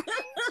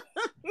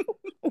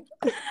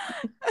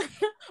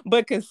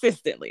but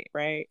consistently,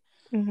 right?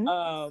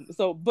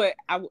 But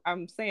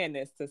I'm saying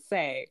this to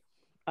say,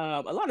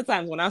 a lot of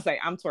times when I say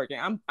I'm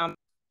twerking,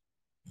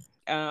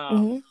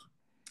 I'm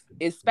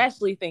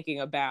especially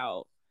thinking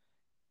about.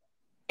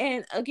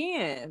 And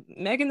again,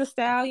 Megan Thee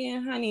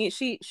Stallion, honey,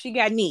 she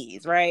got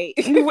knees, right?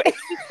 She got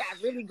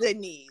really good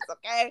knees,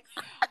 okay?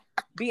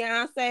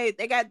 Beyonce,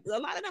 they got a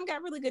lot of them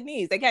got really good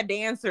knees. They got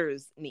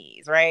dancers'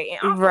 knees, right? And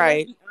also,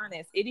 let's be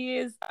honest, it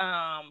is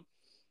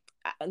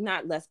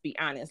not let's be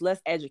honest,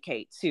 let's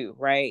educate too,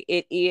 right?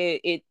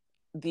 It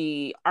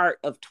the art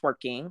of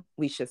twerking,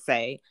 we should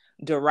say,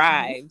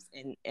 derives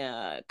and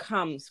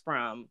comes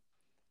from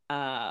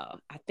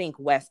I think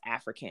West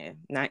African,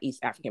 not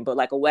East African, but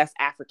like a West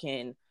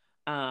African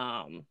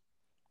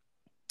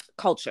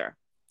culture.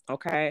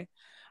 Okay.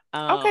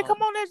 Okay,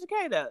 come Um, on,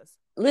 educate us.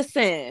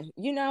 listen,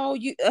 you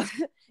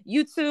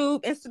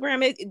YouTube,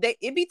 Instagram,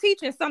 it be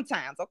teaching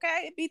sometimes.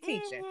 Okay, it be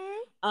teaching.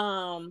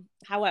 Mm-hmm.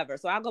 However,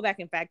 so I'll go back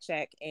and fact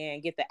check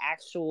and get the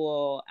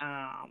actual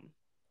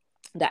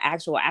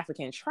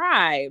African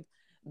tribe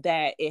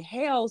that it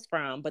hails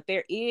from. But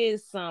there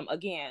is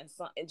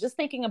just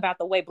thinking about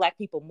the way Black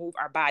people move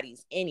our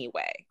bodies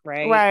anyway,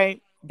 right?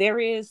 Right. There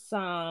is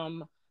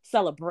some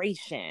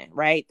celebration,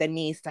 right, that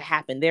needs to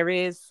happen. There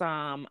is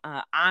some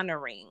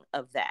honoring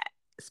of that,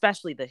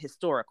 especially the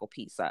historical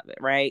piece of it,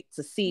 right?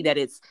 To see that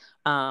it's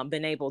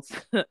been able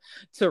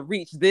to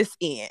reach this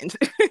end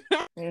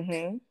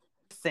Mm-hmm.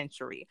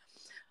 century.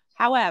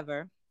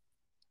 However,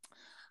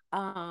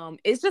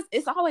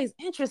 it's always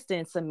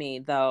interesting to me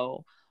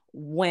though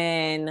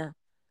when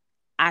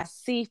I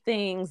see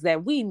things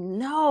that we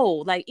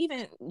know, like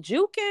even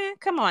juking.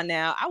 Come on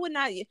now, I would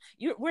not.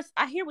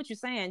 I hear what you're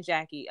saying,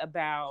 Jackie,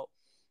 about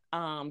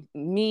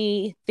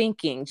me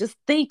thinking, just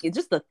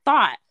the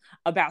thought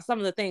about some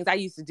of the things I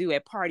used to do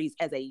at parties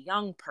as a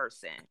young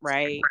person,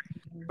 right?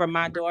 For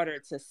my daughter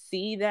to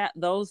see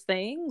those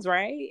things,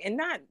 right? And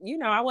not,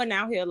 I wasn't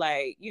out here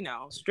like,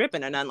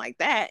 stripping or nothing like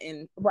that.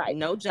 And Right.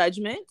 no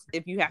judgment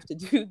if you have to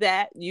do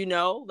that,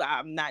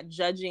 I'm not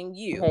judging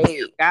you.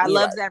 Hey, God you're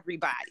loves right.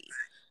 everybody.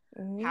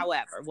 Mm-hmm.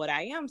 However, what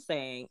I am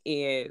saying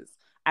is,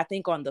 I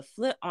think on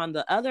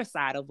the other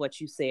side of what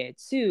you said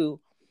too,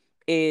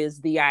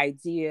 is the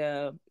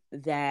idea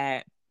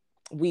that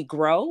we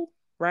grow,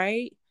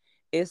 right?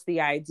 It's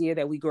the idea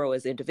that we grow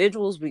as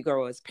individuals, we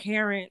grow as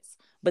parents,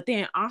 but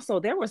then also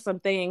there were some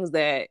things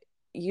that,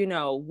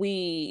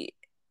 we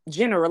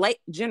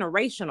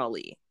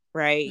generationally,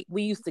 right?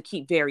 We used to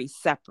keep very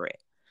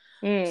separate.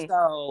 Mm.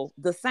 So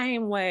the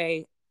same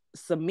way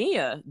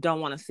Samia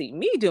don't want to see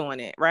me doing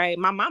it, right?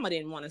 My mama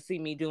didn't want to see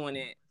me doing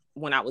it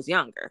when I was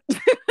younger.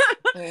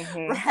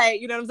 Mm-hmm. Right,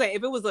 you know what I'm saying?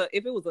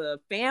 If it was a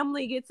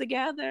family get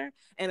together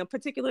and a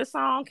particular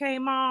song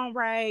came on,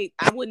 right,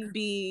 I wouldn't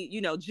be,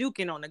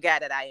 juking on the guy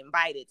that I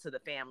invited to the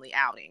family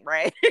outing,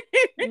 right?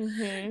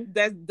 Mm-hmm.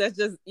 That's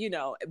just,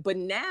 but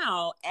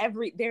now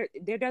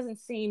there doesn't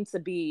seem to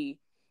be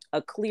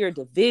a clear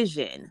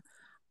division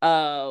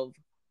of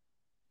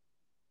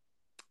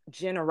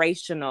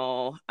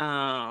generational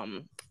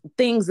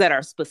things that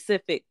are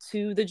specific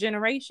to the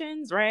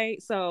generations,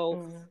 right? So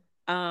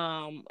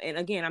Mm-hmm. and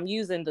again, I'm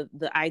using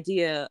the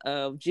idea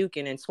of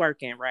juking and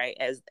twerking, right,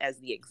 as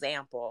the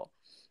example,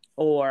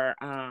 or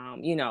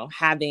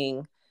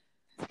having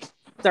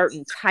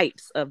certain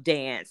types of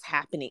dance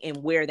happening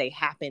and where they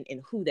happen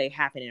and who they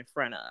happen in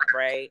front of,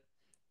 right?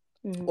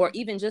 Or Mm-hmm.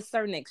 even just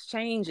certain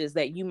exchanges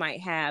that you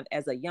might have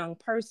as a young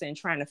person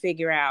trying to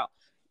figure out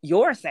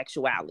your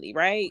sexuality,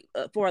 right?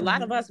 For a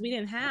lot of us, we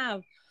didn't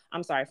have,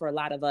 I'm sorry, for a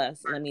lot of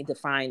us, let me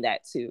define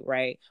that too,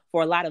 right?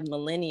 For a lot of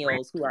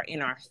millennials who are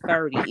in our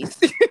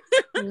 30s,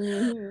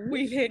 Mm-hmm.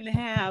 we didn't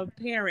have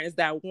parents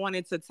that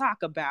wanted to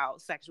talk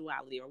about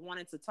sexuality or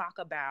wanted to talk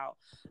about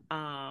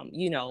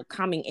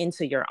coming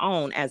into your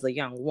own as a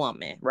young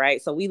woman,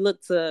 right? So we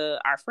look to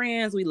our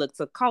friends, we look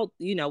to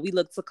we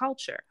look to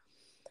culture.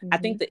 I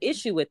Mm-hmm. think the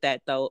issue with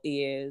that though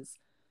is,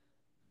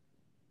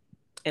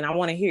 and I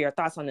want to hear your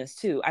thoughts on this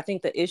too. I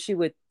think the issue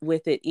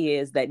with it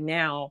is that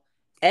now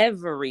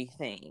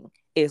everything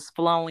is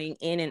flowing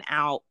in and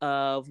out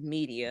of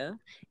media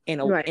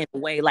Right. in a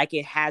way like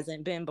it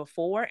hasn't been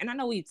before. And I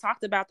know we've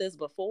talked about this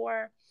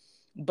before,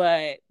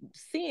 but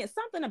seeing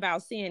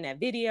that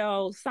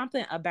video,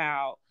 something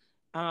about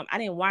I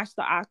didn't watch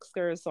the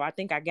Oscars, so I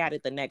think I got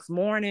it the next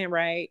morning,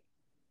 right?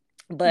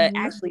 But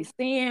Mm-hmm. actually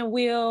seeing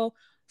Will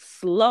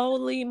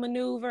slowly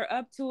maneuver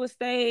up to a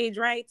stage,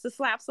 right, to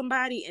slap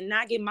somebody and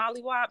not get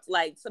mollywopped,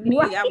 like to me,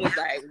 I Right. was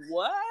like,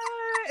 what?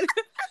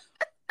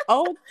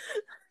 Oh,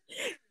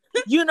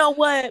 You know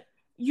what?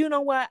 You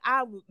know what?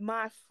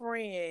 My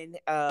friend,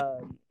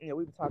 we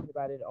were talking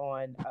about it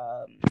on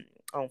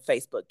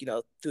Facebook,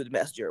 through the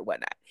messenger or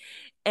whatnot.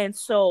 And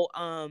so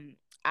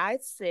I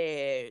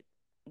said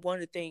one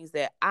of the things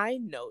that I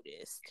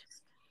noticed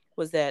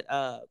was that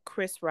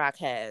Chris Rock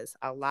has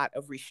a lot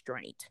of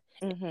restraint,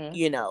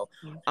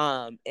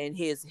 mm-hmm. and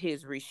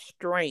his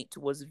restraint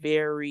was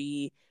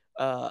very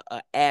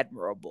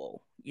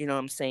admirable, you know what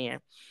I'm saying?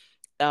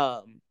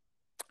 Um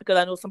because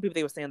I know some people,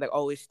 they were saying like,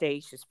 oh, it's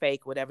staged, it's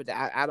fake, whatever.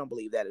 I don't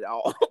believe that at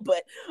all.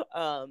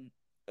 Um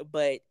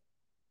but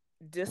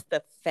just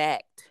the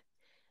fact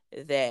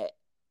that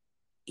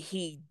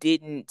he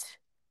didn't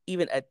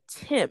even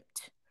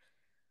attempt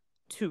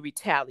to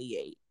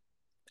retaliate,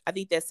 I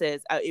think that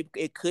says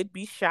it could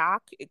be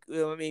shock.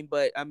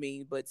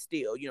 But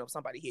still, if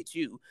somebody hits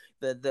you,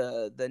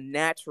 the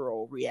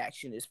natural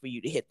reaction is for you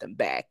to hit them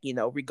back.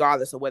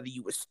 Regardless of whether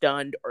you were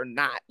stunned or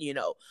not.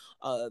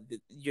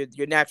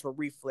 Your natural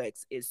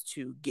reflex is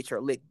to get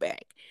your lick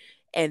back,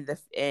 and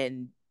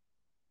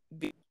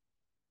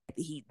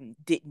he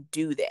didn't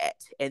do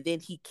that, and then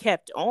he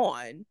kept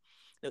on.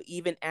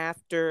 even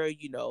after,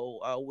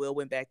 Will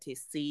went back to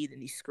his seat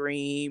and he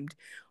screamed,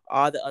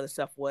 all the other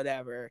stuff,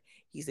 whatever.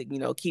 He said,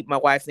 keep my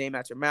wife's name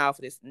out your mouth,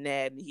 this and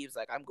that. And he was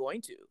like, I'm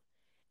going to.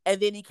 And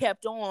then he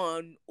kept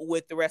on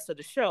with the rest of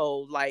the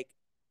show like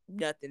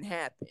nothing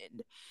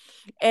happened.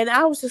 And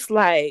I was just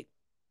like,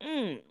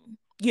 you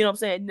know what I'm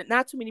saying?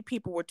 Not too many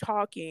people were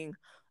talking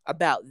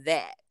about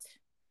that.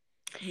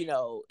 I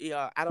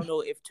don't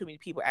know if too many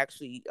people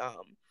actually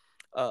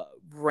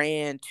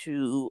ran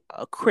to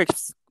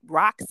Chris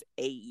Rock's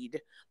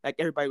aid, like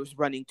everybody was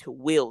running to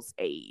Will's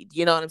aid.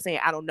 You know what I'm saying?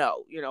 I don't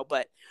know,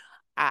 but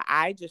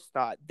I just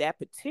thought that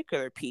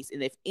particular piece,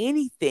 and if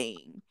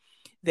anything,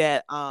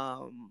 that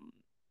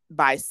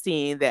by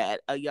seeing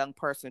that a young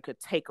person could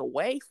take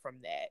away from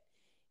that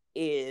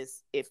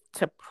is if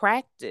to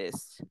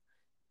practice,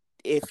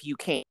 if you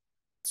can't,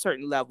 a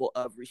certain level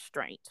of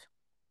restraint,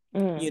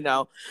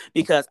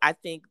 because I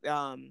think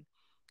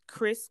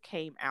Chris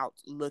came out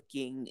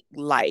looking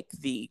like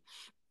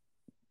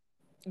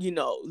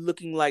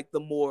looking like the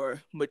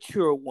more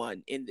mature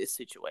one in this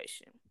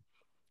situation.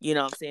 You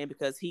know what I'm saying?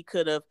 Because he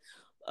could have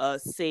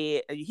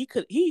said he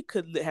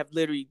could have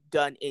literally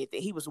done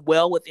anything. He was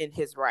well within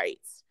his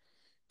rights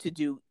to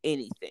do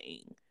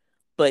anything,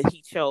 but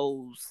he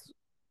chose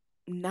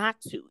not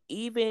to.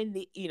 Even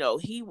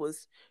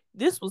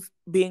this was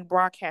being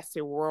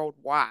broadcasted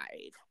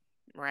worldwide,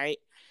 right?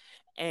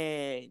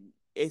 And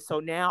so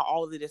now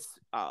all of this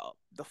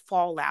the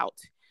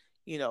fallout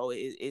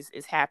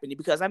is happening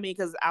because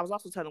I was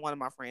also telling one of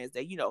my friends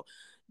that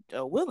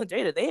Will and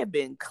Jada, they have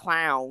been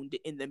clowned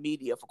in the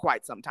media for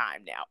quite some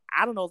time now.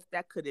 I don't know if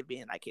that could have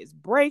been like his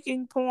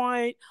breaking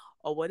point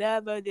or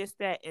whatever, this,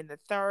 that, and the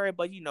third,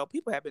 but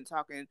people have been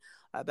talking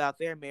about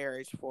their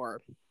marriage for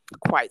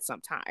quite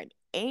some time.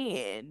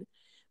 And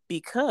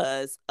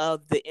because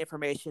of the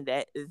information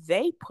that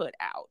they put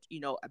out,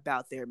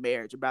 about their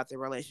marriage, about their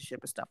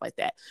relationship and stuff like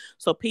that.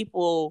 So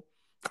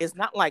it's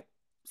not like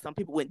some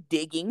people went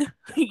digging,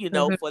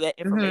 for that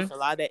information. A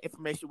lot of that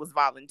information was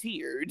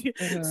volunteered.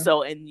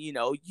 So, and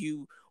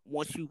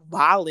once you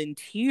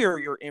volunteer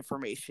your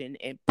information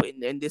and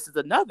this is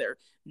another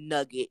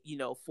nugget,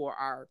 for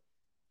our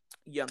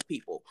young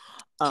people,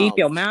 keep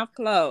your mouth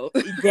closed.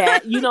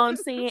 That, you know what I'm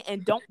saying?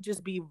 And don't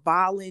just be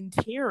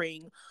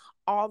volunteering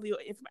all the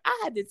I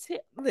had to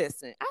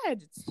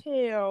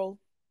tell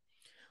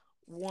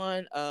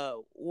one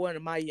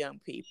of my young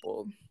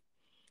people,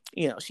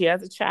 she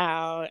has a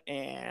child,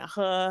 and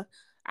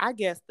I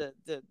guess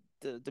the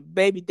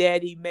baby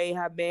daddy made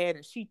her mad,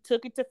 and she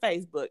took it to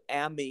Facebook.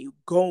 And I mean,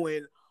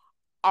 going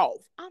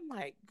off. I'm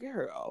like,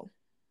 girl.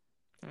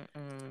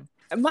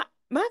 And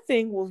my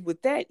thing was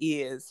with that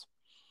is,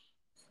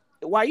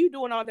 while you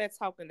doing all that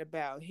talking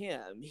about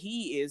him,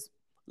 he is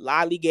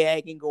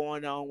lollygagging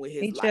going on with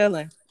his life.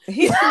 Chilling.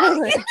 He's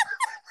chilling.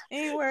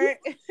 Ain't worried.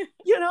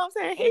 You know what I'm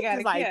saying? He's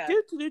just like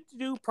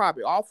do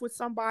probably off with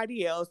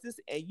somebody else.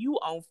 And you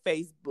on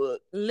Facebook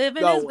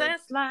living his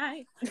best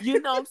life.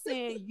 You know what I'm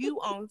saying? You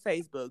on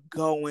Facebook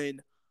going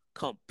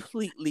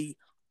completely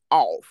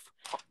off.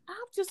 I'm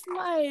just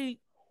like,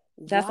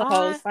 that's a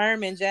whole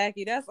sermon,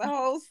 Jackie. That's a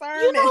whole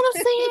sermon. You know what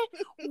I'm saying?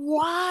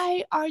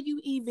 Why are you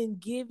even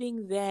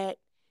giving that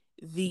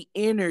the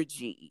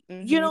energy?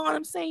 You know what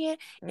I'm saying?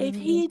 If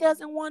he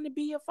doesn't want to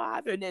be a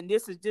father, and then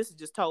this is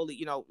just totally,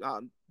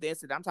 the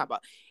incident I'm talking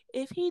about.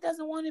 If he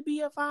doesn't want to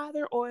be a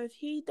father, or if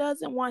he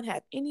doesn't want to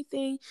have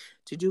anything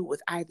to do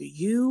with either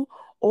you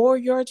or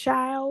your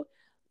child,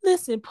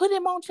 listen, put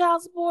him on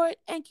child support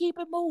and keep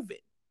it moving.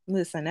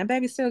 Listen, that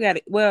baby still got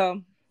it.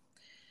 Well,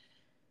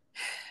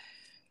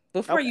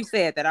 before you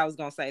said that, I was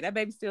gonna say that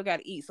baby still got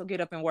to eat, so get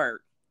up and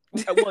work.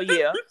 Well,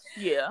 yeah.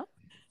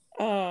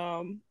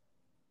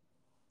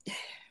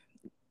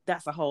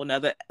 That's a whole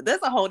nother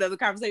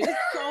conversation.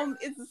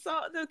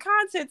 The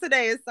content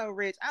today is so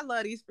rich. I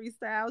love these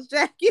freestyles,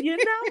 Jackie.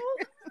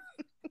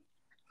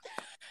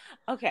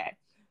 Okay,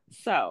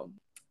 so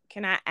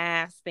can I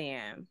ask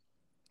then,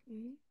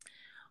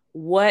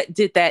 what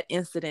did that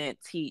incident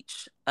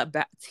teach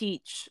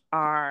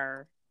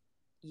our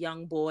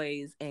young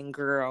boys and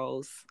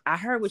girls? I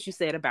heard what you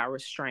said about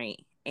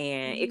restraint,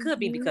 and it could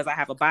be because I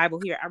have a Bible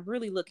here. I'm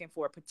really looking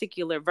for a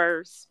particular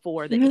verse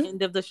for the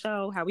end of the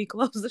show, how we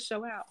close the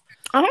show out.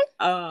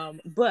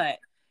 But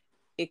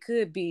it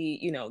could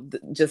be,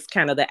 just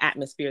kind of the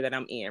atmosphere that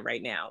I'm in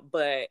right now.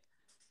 But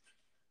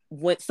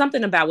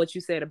something about what you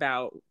said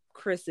about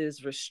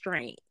Chris's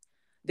restraint,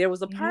 there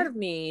was a part of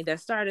me that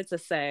started to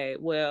say,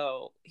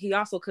 well, he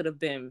also could have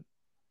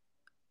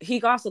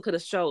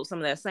showed some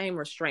of that same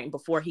restraint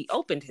before he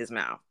opened his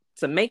mouth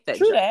to make that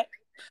joke.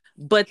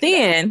 But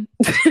then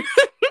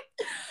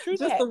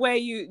just the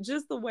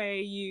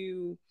way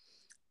you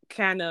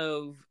kind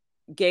of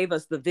gave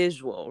us the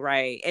visual,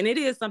 right? And it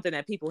is something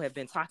that people have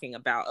been talking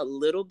about a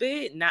little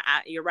bit.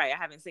 You're right. I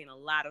haven't seen a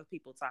lot of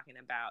people talking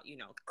about,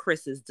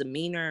 Chris's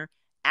demeanor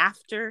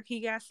after he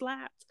got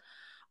slapped.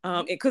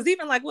 Because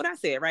even like what I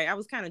said, right? I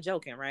was kind of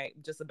joking, right?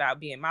 Just about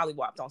being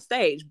mollywopped on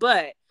stage,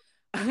 but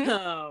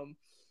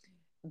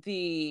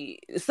the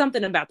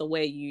something about the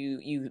way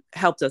you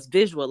helped us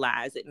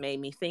visualize it made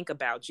me think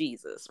about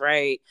Jesus,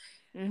 right?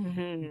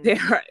 Mm-hmm. There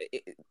are,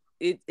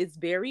 it's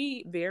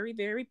very, very,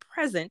 very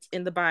present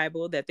in the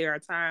Bible that there are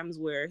times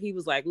where he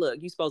was like, look,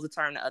 you're supposed to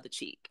turn the other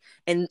cheek.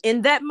 And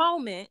in that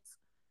moment,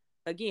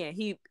 again,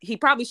 he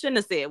probably shouldn't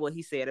have said what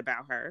he said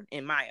about her,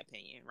 in my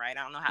opinion, right?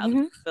 I don't know how other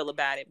Mm-hmm. people feel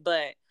about it,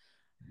 but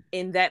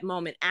in that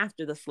moment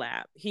after the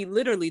slap, he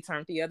literally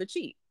turned the other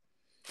cheek.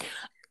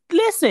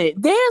 Listen,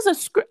 there's a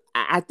script.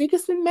 I think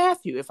it's in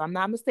Matthew, if I'm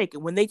not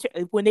mistaken. When they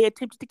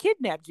attempted to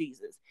kidnap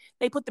Jesus,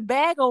 they put the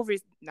bag over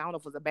his. I don't know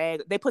if it was a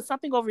bag. They put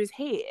something over his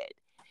head,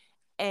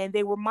 and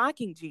they were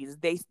mocking Jesus.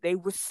 They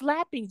were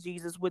slapping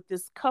Jesus with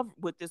this cover,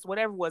 with this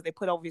whatever it was they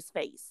put over his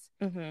face,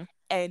 Mm-hmm.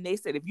 and they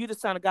said, "If you're the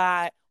Son of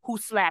God, who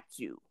slapped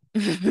you?"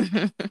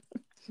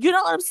 You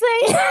know what I'm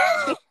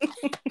saying?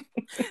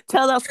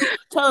 tell us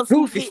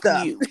who Goofy hit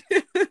stuff. you.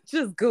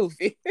 Just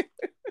goofy. I'm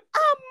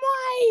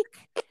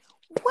like,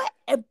 what?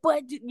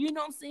 But you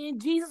know what I'm saying?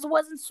 Jesus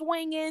wasn't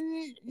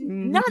swinging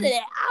none of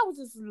that. I was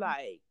just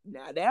like,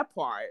 now that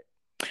part.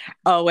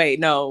 Oh wait,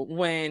 no.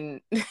 When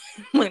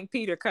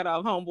Peter cut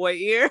off homeboy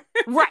ear,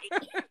 right?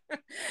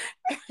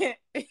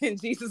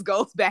 and Jesus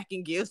goes back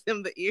and gives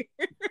him the ear.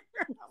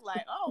 I'm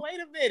like, oh wait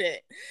a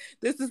minute,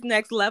 this is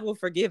next level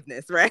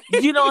forgiveness, right?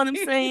 You know what I'm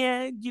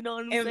saying? You know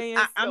what I'm saying?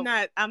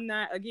 I'm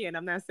not. Again,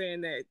 I'm not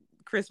saying that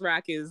Chris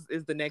Rock is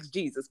the next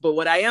Jesus, but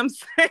what I am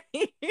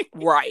saying,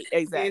 right,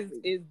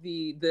 exactly, is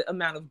the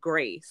amount of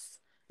grace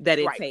that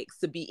it right. takes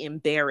to be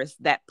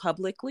embarrassed that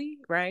publicly,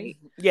 right?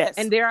 Yes.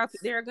 And there are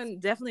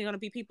definitely going to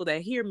be people that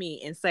hear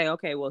me and say,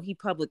 okay, well, he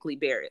publicly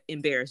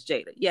embarrassed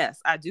Jada. Yes,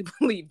 I do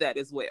believe that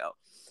as well.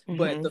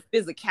 But the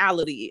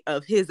physicality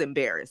of his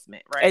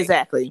embarrassment, right?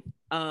 Exactly.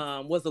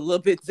 Was a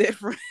little bit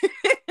different.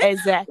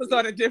 Exactly. Was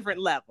on a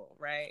different level,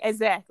 right?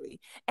 Exactly.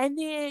 And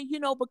then,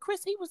 but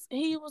Chris,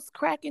 he was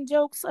cracking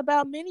jokes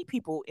about many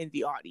people in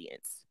the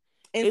audience.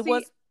 And it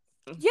was,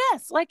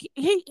 yes, like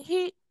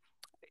it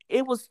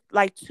was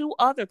like two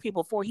other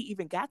people before he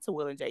even got to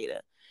Will and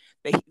Jada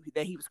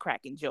that he was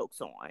cracking jokes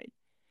on.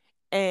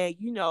 And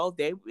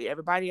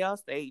everybody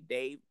else,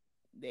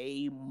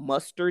 they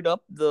mustered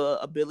up the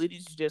ability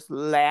to just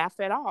laugh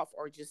it off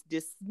or just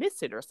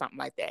dismiss it or something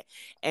like that.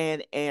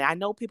 And I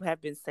know people have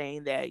been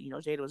saying that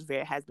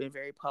Jada has been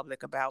very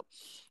public about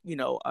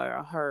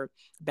her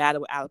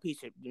battle with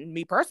alopecia.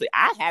 Me personally,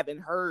 I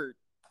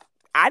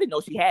didn't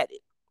know she had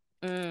it.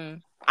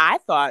 I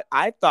thought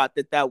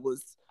that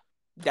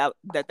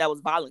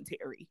was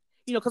voluntary,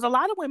 because a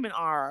lot of women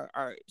are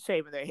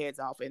shaving their heads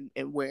off and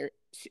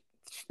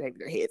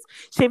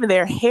shaving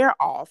their hair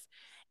off,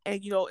 and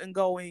and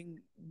going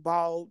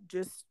bald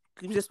just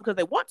because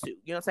they want to.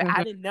 You know what I'm saying?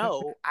 I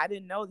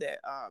didn't know that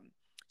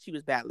she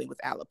was battling with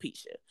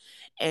alopecia.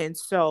 And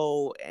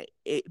so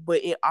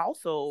but it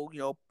also,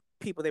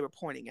 people, they were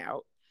pointing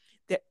out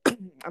that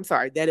I'm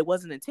sorry, that it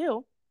wasn't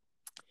until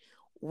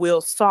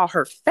Will saw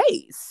her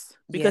face,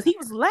 because he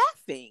was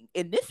laughing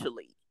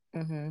initially.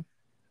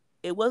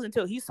 It wasn't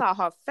until he saw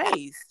her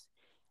face,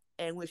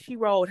 and when she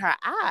rolled her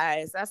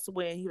eyes, that's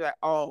when he was like,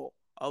 oh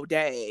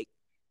dang,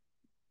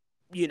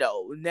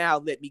 now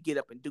let me get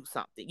up and do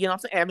something. You know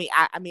what I'm saying?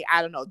 I mean,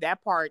 I don't know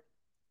that part.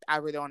 I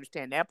really don't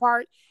understand that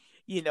part,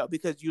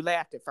 because you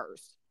laughed at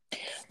first.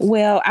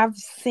 Well, I've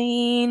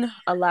seen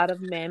a lot of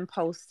men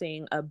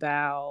posting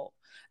about,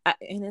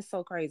 and it's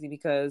so crazy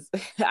because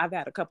I've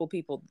had a couple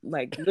people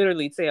like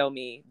literally tell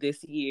me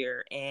this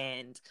year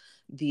and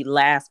the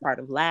last part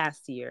of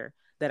last year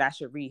that I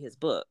should read his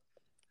book.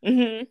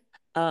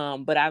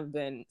 But I've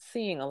been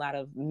seeing a lot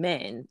of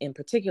men in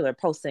particular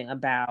posting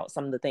about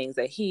some of the things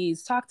that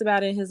he's talked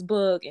about in his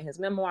book, in his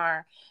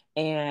memoir,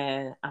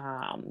 and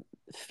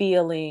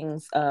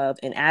feelings of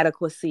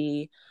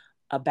inadequacy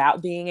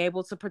about being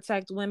able to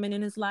protect women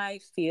in his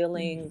life,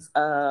 feelings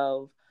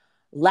of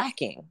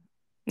lacking.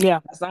 Yeah.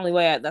 That's the only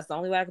way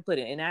I can put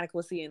it.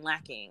 Inadequacy and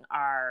lacking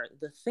are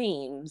the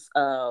themes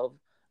of,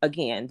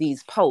 again,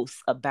 these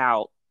posts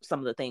about some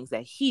of the things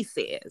that he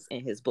says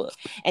in his book.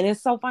 And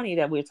it's so funny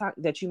that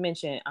that you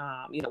mentioned,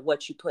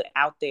 what you put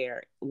out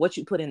there, what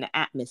you put in the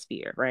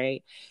atmosphere,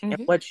 right?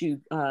 And what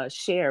you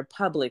share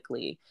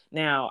publicly.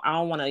 Now, I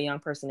don't want a young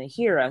person to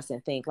hear us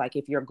and think like,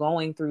 if you're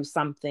going through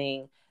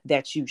something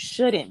that you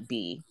shouldn't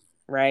be,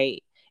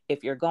 right?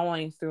 If you're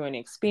going through an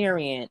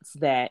experience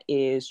that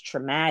is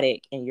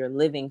traumatic and you're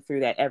living through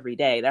that every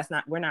day,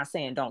 we're not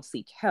saying don't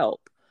seek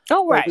help.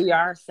 Oh, right. But we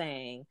are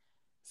saying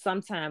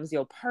sometimes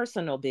your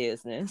personal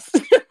business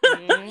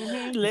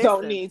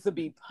don't need to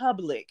be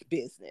public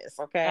business.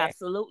 Okay.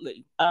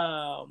 Absolutely.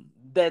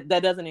 That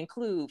doesn't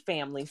include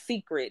family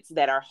secrets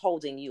that are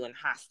holding you in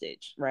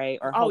hostage, right?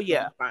 Or holding you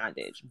in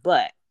bondage.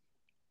 But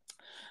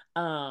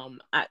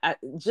I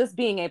just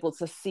being able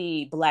to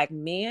see Black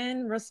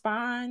men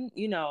respond,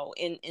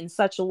 in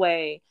such a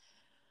way,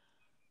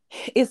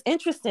 it's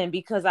interesting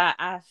because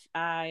I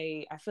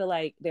feel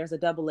like there's a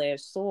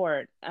double-edged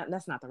sword.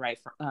 That's not the right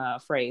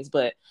phrase,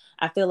 but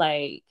I feel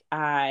like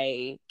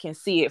I can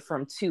see it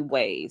from two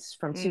ways,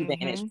 from two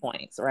vantage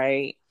points,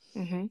 right?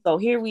 So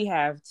here we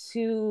have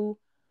two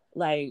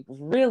like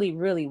really,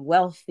 really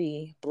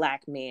wealthy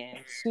Black men,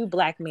 two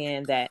Black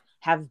men that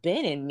have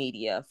been in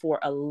media for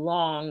a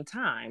long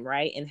time,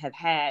 right? And have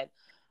had,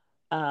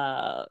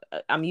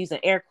 I'm using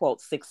air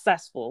quotes,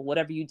 successful,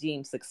 whatever you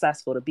deem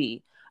successful to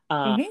be,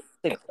 um,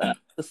 Mm-hmm.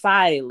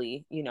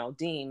 societally,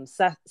 deemed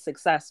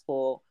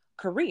successful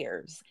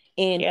careers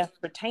in Yeah.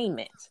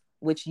 entertainment,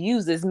 which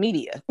uses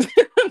media,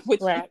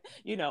 which, Right.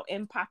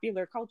 in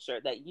popular culture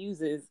that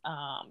uses,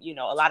 a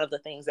lot of the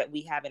things that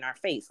we have in our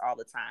face all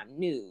the time,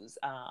 news,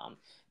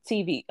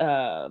 TV,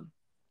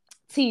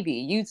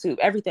 TV, YouTube,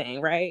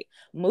 everything, right?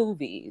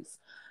 Movies.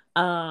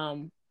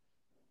 Um,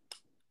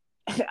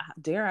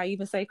 dare I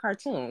even say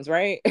cartoons,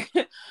 right?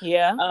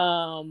 Yeah.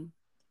 um,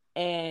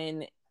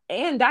 and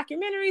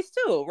documentaries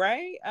too,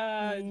 right?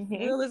 Mm-hmm.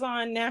 Will is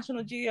on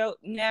National Geo.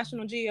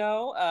 National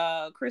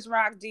Geo. Chris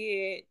Rock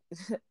did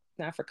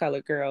not for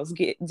colored girls.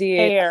 Did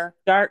Hair.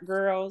 Dark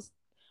Girls,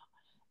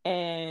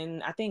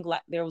 and I think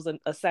like there was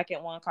a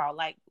second one called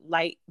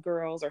Light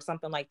Girls or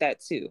something like that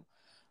too.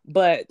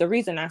 But the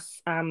reason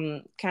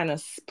I'm kind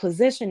of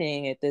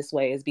positioning it this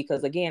way is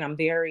because, again, I'm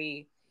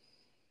very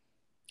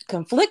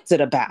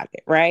conflicted about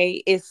it,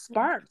 right? It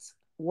sparked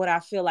what I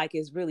feel like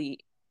is really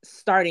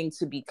starting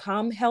to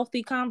become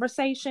healthy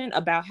conversation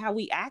about how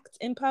we act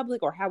in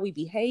public or how we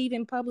behave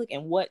in public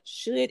and what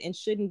should and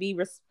shouldn't be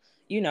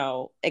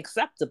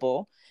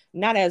acceptable,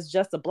 not as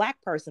just a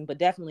Black person, but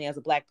definitely as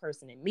a Black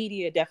person in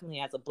media, definitely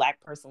as a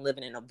Black person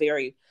living in a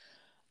very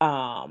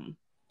um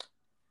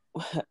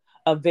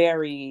a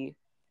very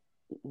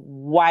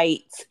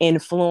white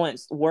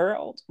influenced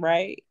world,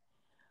 right?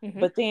 Mm-hmm.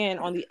 But then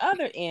on the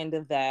other end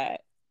of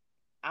that,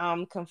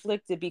 I'm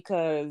conflicted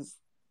because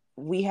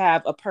we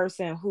have a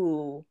person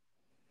who,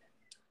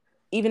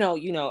 even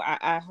though,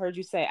 I heard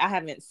you say I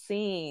haven't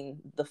seen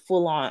the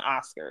full on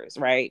Oscars,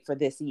 right, for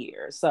this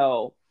year.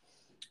 So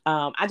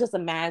I just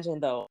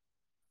imagine, though,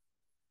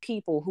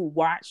 people who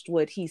watched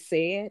what he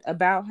said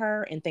about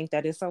her and think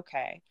that it's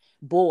okay.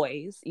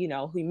 Boys,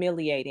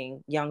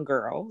 humiliating young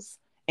girls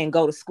and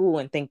go to school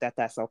and think that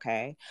that's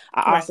okay.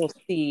 I Right. also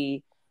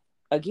see,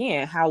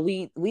 again, how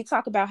we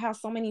talk about how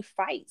so many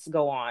fights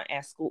go on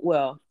at school.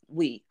 Well,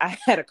 I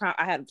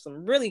had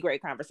some really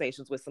great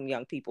conversations with some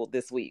young people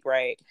this week,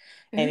 right?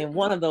 And Mm-hmm. in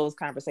one of those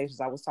conversations,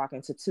 I was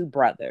talking to two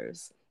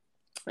brothers,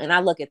 and I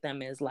look at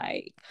them as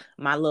like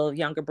my little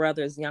younger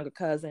brothers, younger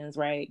cousins,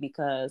 right?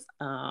 Because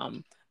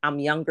I'm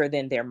younger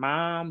than their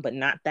mom, but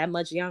not that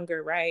much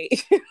younger, right?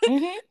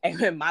 Mm-hmm.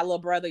 And my little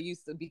brother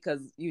used to, because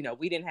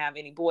we didn't have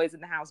any boys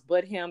in the house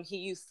but him, he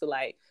used to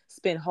like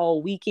spend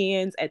whole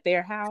weekends at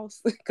their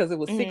house because it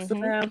was six of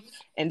Mm-hmm. them,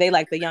 and they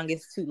like the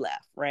youngest two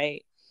left,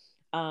 right?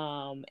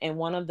 And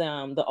one of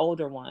them, the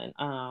older one,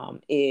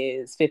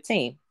 is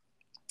 15,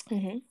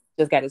 Mm-hmm.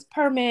 just got his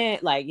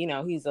permit. Like,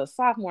 he's a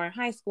sophomore in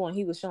high school, and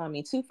he was showing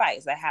me two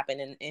fights that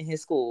happened in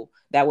his school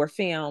that were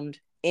filmed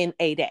in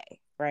a day,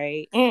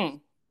 right?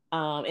 Mm.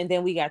 And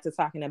then we got to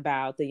talking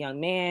about the young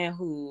man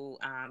who,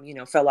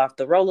 fell off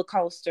the roller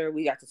coaster.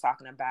 We got to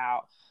talking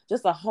about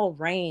just a whole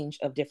range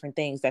of different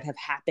things that have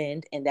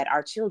happened and that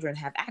our children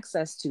have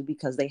access to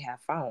because they have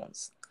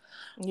phones.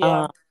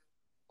 Yeah. Um,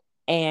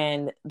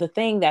 and the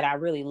thing that I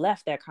really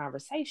left that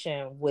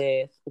conversation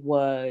with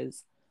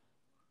was,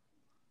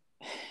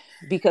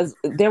 because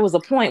there was a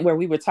point where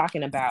we were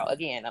talking about,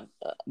 again,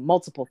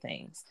 multiple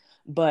things,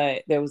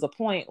 but there was a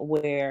point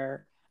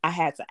where I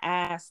had to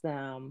ask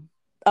them,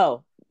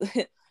 oh,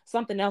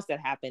 something else that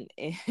happened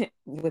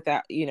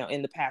without,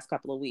 in the past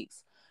couple of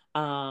weeks.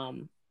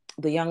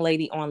 The young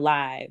lady on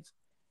live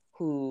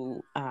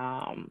who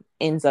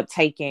ends up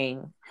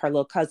taking her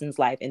little cousin's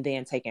life and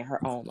then taking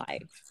her own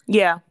life.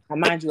 Yeah. Now,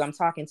 mind you, I'm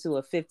talking to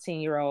a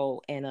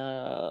 15-year-old and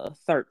a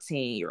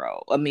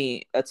 13-year-old. I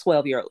mean, a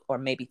 12-year-old or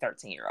maybe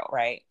 13-year-old,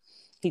 right?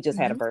 He just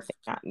had a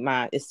Mm-hmm.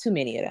 birthday. It's too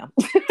many of them.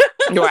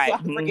 So Right. I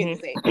forget to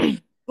say. Mm-hmm.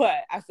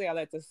 But I say all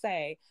that to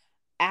say,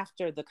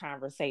 after the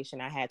conversation,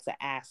 I had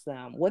to ask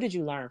them, what did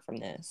you learn from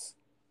this?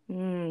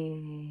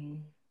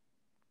 Mm.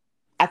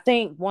 I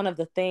think one of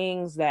the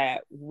things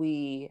that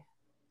we,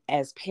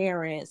 as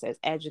parents, as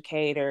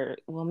educators,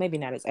 well, maybe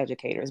not as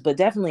educators, but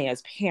definitely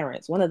as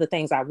parents, one of the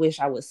things I wish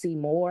I would see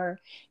more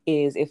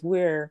is, if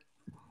we're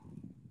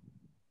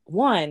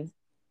one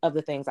of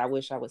the things I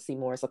wish I would see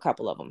more is a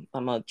couple of them.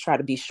 I'm going to try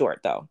to be short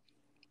though.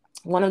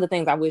 One of the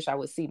things I wish I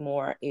would see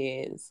more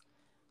is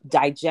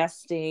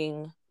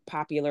digesting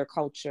popular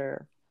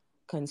culture,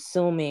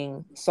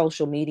 consuming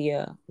social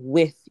media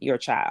with your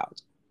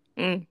child,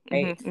 Mm-hmm.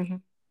 right? Mm-hmm.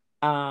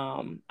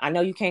 I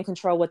know you can't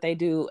control what they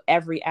do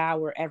every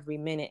hour, every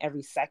minute,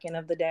 every second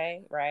of the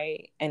day,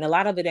 right? And a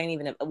lot of it ain't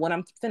even, what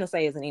I'm finna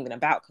say isn't even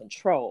about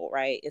control,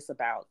 right? It's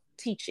about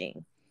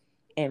teaching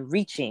and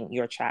reaching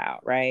your child,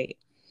 right?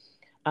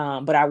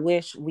 But I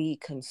wish we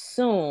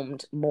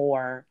consumed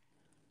more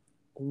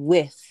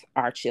with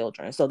our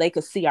children so they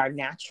could see our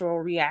natural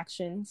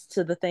reactions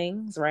to the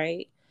things,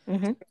 right?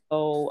 Mm-hmm.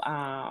 So,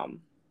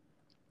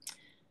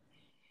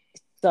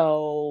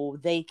 so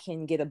they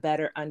can get a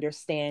better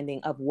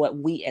understanding of what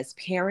we as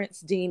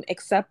parents deem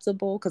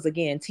acceptable. Because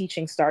again,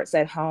 teaching starts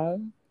at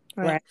home,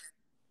 Right. right?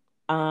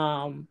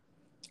 And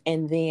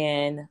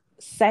then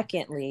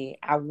secondly,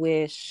 I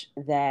wish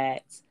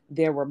that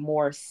there were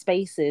more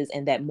spaces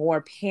and that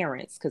more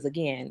parents, because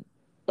again,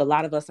 a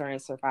lot of us are in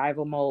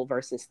survival mode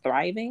versus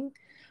thriving.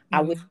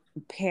 I wish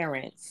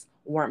parents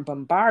weren't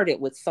bombarded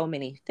with so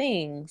many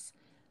things,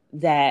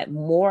 that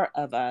more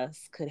of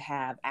us could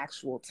have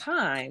actual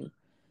time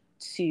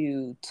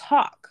to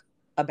talk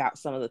about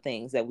some of the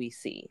things that we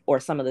see, or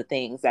some of the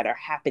things that are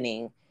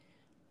happening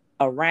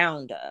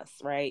around us,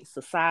 right?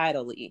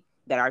 Societally,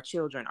 that our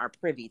children are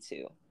privy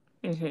to.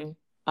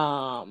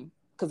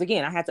 Because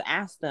again, I had to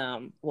ask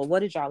them, well, what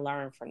did y'all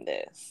learn from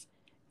this?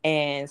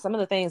 And some of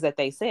the things that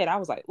they said, I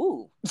was like,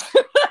 ooh,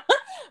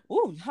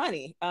 ooh,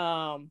 honey.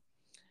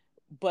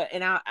 But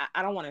and I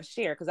don't want to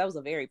share, because that was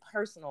a very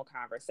personal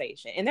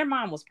conversation, and their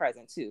mom was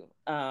present too.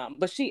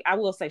 But I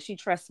will say, she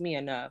trusts me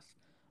enough,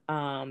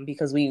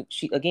 because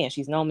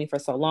she's known me for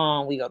so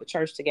long. We go to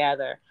church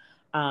together.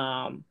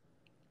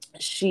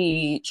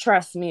 She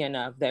trusts me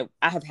enough that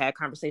I have had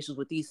conversations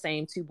with these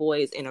same two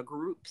boys in a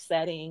group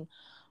setting,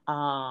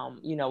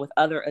 with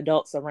other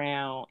adults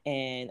around.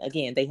 And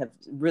again, they have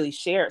really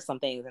shared some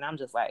things, and I'm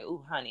just like,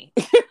 ooh, honey.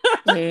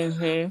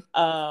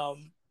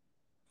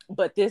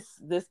 But this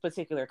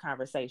particular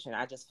conversation,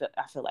 I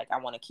feel like I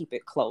want to keep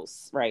it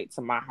close, right,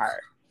 to my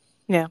heart.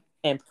 Yeah.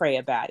 And pray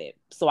about it.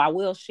 So I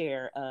will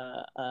share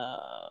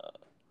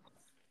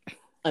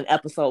an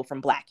episode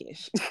from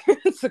Blackish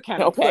to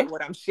kind of put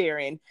what I'm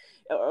sharing,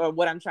 or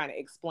what I'm trying to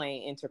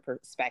explain, into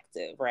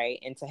perspective, right?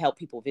 And to help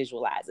people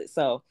visualize it.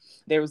 So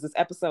there was this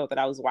episode that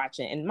I was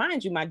watching, and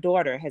mind you, my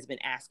daughter has been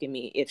asking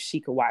me if she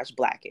could watch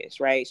Blackish,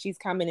 right? She's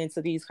coming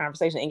into these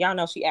conversations, and y'all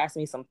know she asked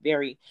me some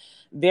very,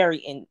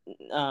 very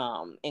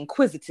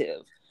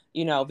inquisitive,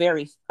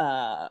 very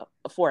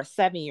for a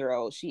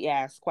 7-year-old, she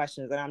asked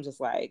questions, and I'm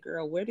just like,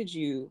 girl, whose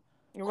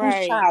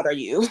child are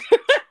you?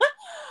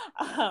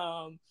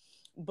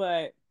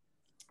 But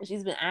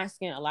she's been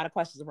asking a lot of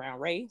questions around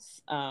race.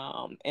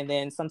 And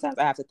then sometimes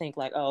I have to think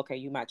like, oh, okay,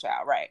 you my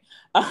child, right?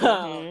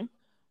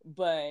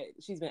 But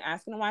she's been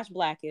asking to watch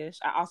Blackish.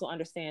 I also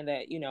understand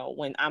that,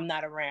 when I'm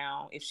not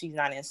around, if she's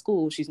not in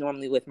school, she's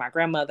normally with my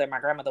grandmother. My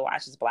grandmother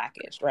watches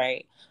Blackish,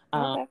 right?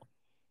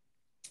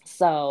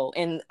 So,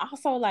 and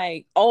also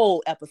like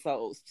old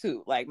episodes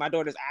too. Like my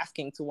daughter's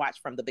asking to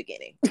watch from the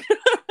beginning.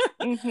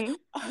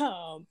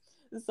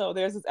 So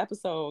there's this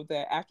episode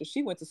that after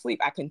she went to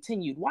sleep, I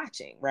continued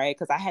watching, right?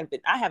 Because I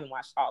haven't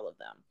watched all of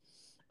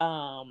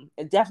them.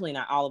 Definitely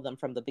not all of them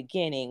from the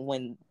beginning,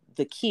 when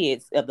the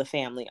kids of the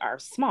family are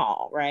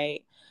small,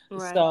 right?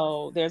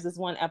 So there's this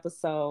one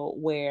episode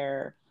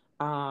where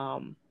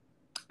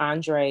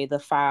Andre, the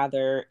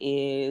father,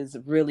 is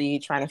really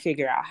trying to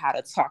figure out how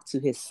to talk to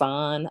his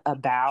son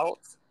about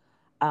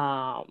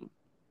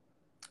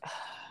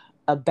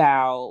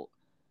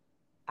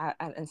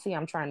and see,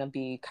 I'm trying to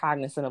be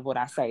cognizant of what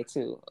I say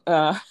too.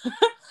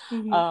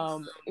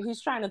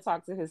 He's trying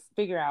to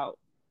figure out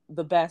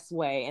the best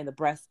way and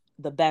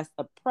the best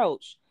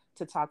approach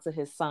to talk to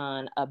his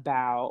son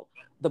about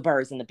the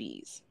birds and the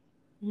bees.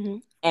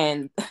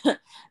 And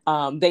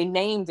they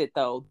named it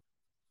though,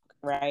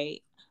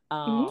 right?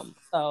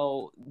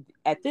 So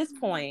at this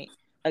point,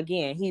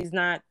 again, he's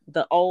not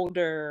the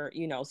older,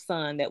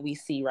 son that we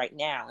see right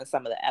now in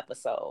some of the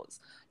episodes.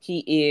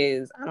 He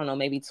is, I don't know,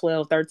 maybe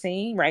 12,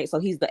 13, right?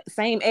 So he's the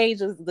same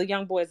age as the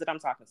young boys that I'm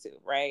talking to,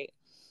 right?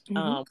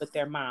 With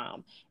their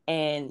mom.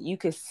 And you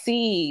could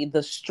see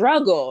the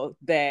struggle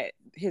that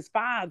his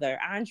father,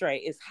 Andre,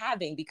 is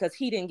having, because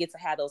he didn't get to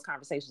have those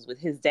conversations with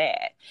his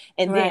dad.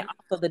 And then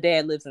also the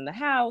dad lives in the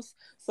house.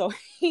 So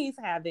he's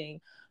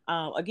having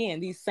again,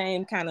 these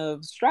same kind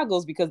of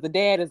struggles, because the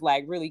dad is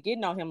like really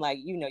getting on him, like,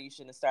 you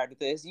shouldn't have started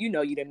this. You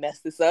didn't mess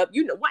this up.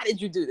 Why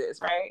did you do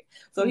this? Right.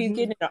 So he's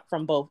getting it up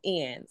from both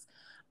ends.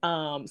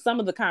 Some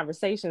of the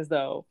conversations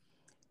though,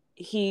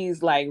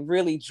 he's like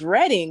really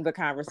dreading the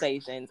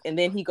conversations, and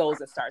then he goes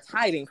and starts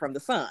hiding from the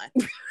son.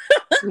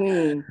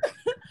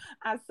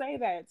 I say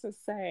that to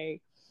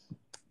say,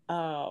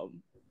 I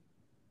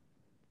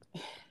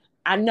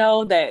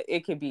know that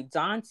it can be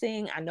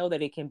daunting. I know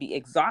that it can be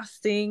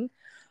exhausting.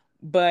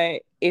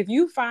 But if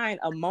you find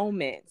a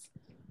moment,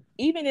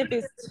 even if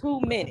it's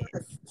 2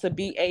 minutes, to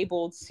be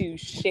able to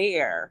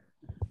share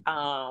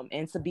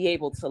and to be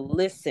able to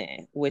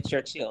listen with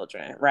your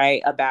children,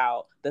 right,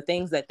 about the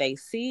things that they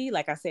see,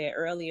 like I said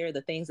earlier,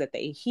 the things that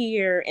they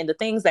hear, and the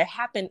things that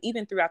happen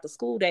even throughout the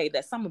school day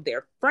that some of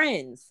their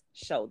friends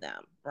show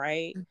them,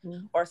 right,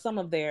 or some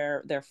of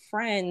their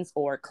friends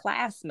or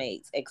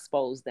classmates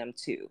expose them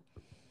to.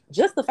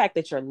 Just the fact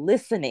that you're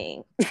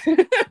listening,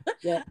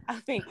 I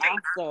think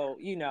also,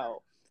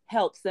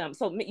 helps them.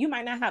 So you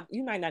might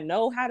not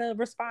know how to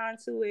respond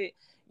to it.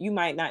 You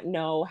might not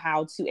know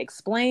how to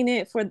explain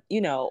it for,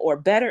 or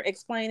better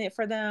explain it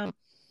for them.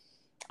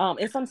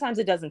 And sometimes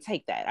it doesn't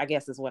take that, I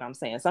guess is what I'm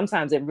saying.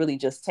 Sometimes it really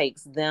just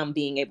takes them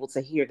being able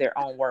to hear their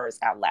own words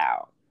out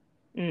loud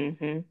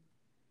in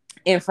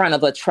front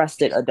of a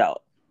trusted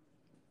adult.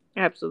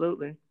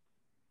 Absolutely.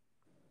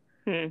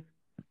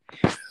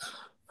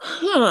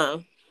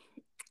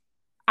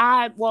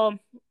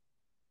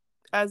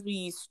 as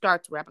we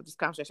start to wrap up this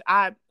conversation,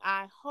 I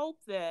hope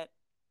that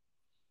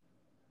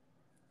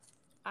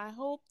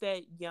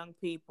young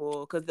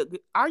people, because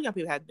our young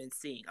people have been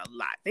seeing a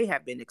lot. They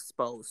have been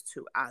exposed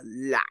to a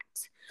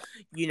lot,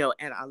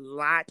 and a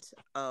lot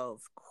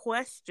of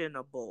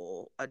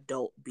questionable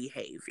adult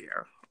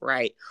behavior,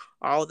 right?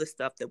 All the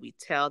stuff that we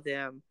tell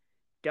them,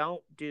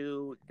 don't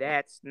do,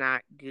 that's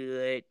not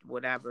good,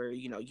 whatever,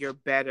 you're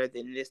better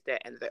than this,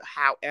 that, and the.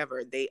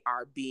 However, they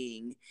are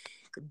being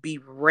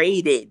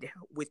berated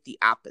with the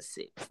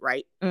opposite,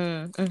 right?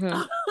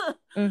 Mm-hmm.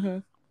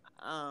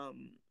 Mm-hmm.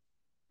 um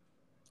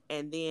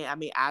and then, I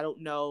mean,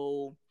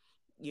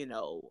 you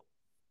know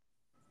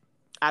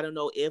I don't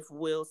know if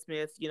Will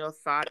Smith,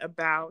 thought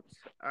about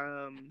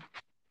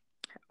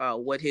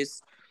what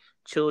his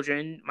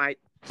children might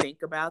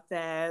think about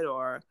that,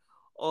 or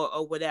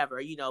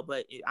whatever,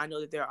 but I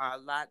know that there are a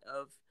lot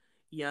of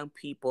young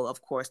people,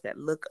 of course, that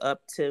look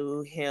up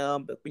to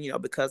him, but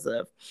because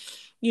of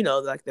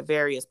like the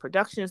various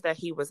productions that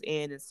he was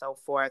in and so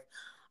forth.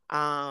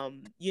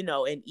 And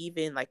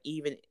even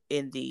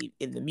in the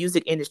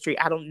music industry,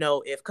 I don't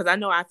know if, because I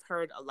know I've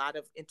heard a lot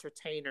of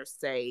entertainers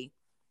say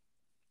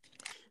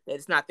that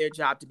it's not their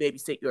job to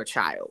babysit your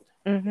child.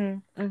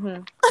 Mm-hmm.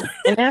 Mm-hmm.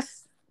 And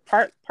that's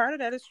part of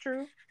that is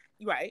true.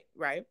 Right.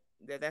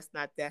 That's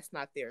not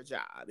their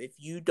job. If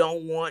you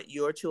don't want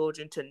your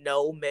children to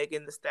know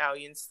Megan Thee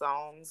Stallion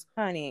songs,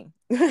 Honey.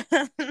 you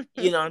know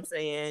what I'm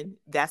saying?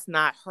 That's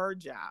not her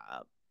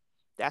job.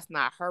 That's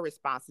not her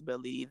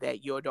responsibility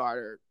that your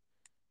daughter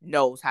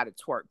knows how to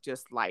twerk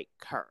just like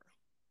her.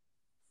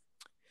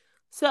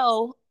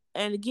 So,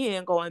 and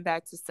again, going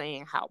back to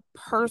saying how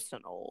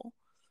personal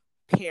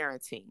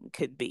parenting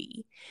could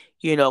be,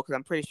 because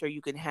I'm pretty sure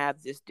you can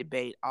have this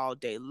debate all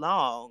day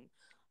long,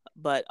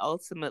 but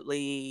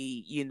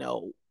ultimately,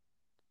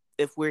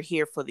 if we're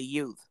here for the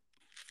youth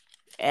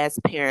as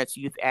parents,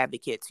 youth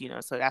advocates,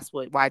 so that's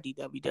what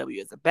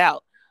YDWW is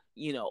about.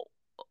 You know,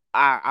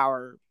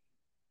 our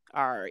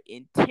our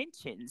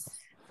intentions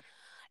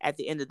at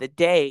the end of the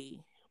day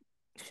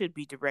should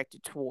be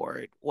directed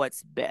toward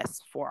what's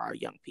best for our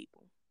young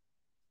people.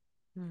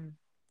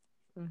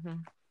 Mm-hmm.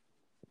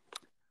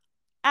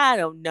 I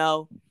don't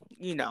know.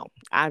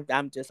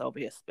 I'm just over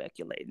here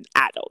speculating.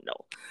 I don't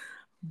know.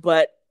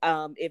 But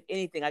if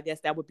anything, I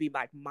guess that would be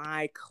like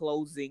my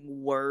closing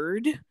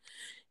word,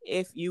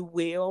 if you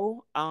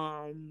will.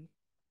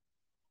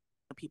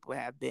 People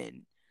have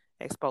been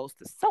exposed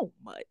to so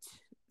much,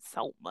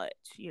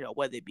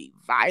 whether it be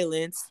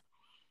violence,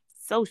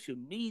 social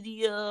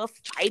media,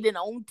 fighting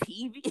on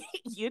TV,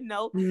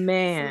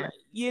 Man.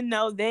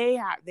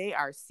 they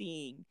are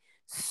seeing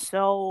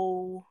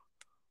so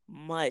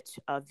much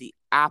of the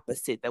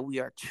opposite that we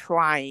are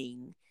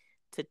trying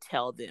to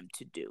tell them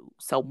to do.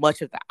 So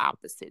much of the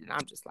opposite. And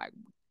I'm just like,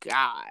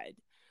 God,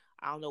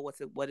 I don't know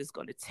what it's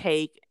going to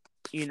take,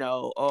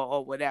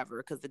 or whatever.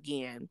 Because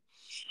again,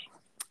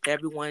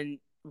 everyone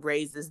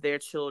raises their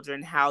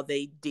children how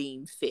they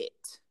deem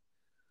fit,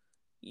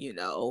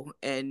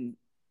 and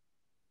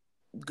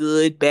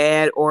good,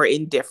 bad, or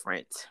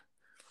indifferent.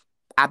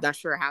 I'm not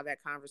sure how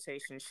that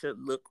conversation should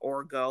look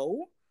or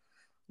go.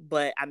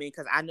 But I mean,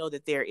 because I know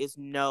that there is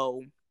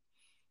no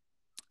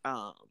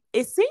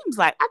it seems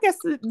like, I guess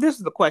this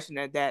is the question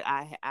that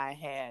I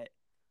had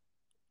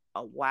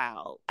a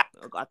while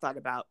ago, I thought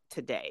about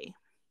today.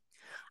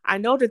 I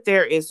know that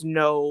there is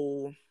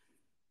no,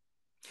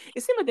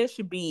 it seems like there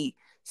should be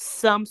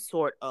some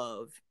sort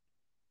of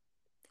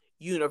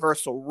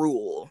universal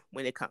rule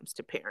when it comes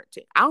to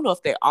parenting. I don't know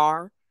if there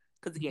are,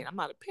 because again, I'm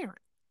not a parent.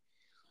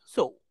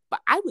 So,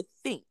 but I would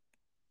think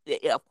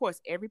that, of course,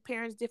 every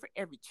parent is different,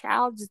 every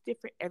child is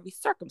different, every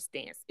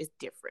circumstance is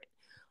different.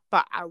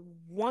 But I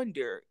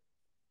wonder,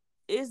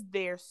 is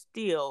there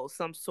still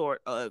some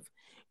sort of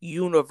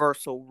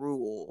universal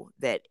rule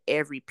that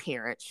every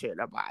parent should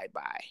abide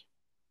by?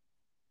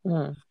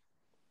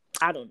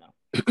 I don't know.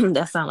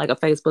 That sounds like a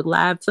Facebook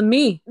Live to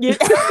me. Yeah.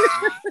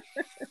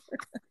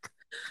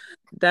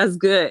 That's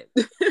good.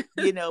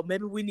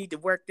 Maybe we need to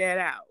work that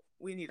out.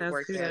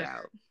 That's good.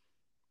 That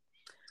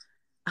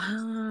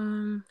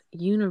out.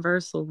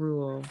 Universal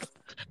rule.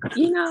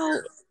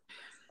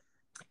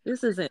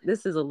 This is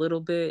a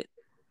little bit,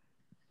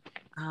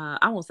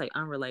 I won't say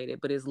unrelated,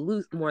 but it's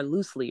more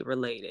loosely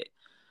related.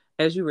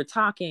 As you were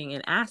talking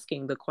and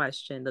asking the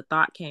question, the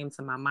thought came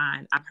to my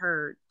mind. I've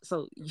heard,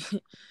 so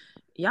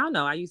y'all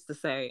know I used to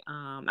say,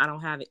 I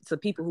don't have it. To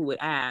people who would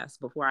ask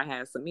before I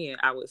had Samia,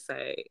 I would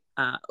say,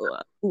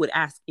 who would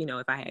ask,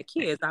 if I had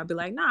kids, I'd be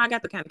like, I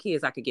got the kind of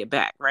kids I could get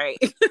back, right?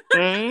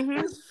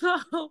 Mm-hmm.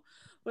 So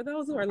for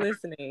those who are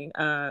listening,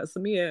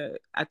 Samia,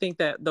 I think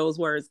that those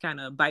words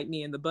kind of bite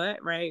me in the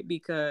butt, right?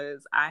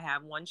 Because I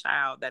have one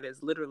child that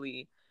is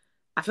literally,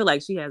 I feel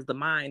like she has the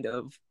mind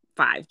of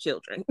 5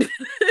 children.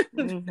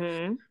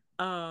 Mm-hmm.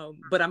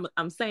 But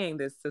I'm saying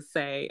this to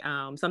say,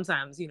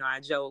 sometimes, I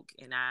joke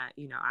and I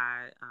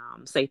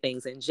say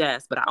things in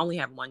jest, but I only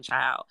have one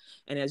child.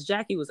 And as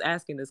Jackie was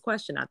asking this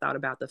question, I thought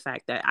about the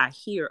fact that I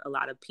hear a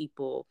lot of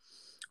people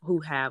who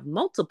have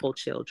multiple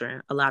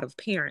children, a lot of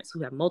parents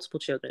who have multiple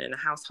children in a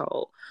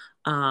household,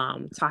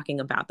 talking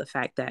about the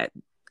fact that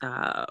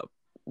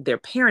their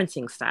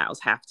parenting styles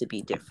have to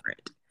be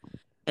different,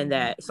 and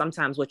that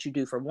sometimes what you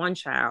do for one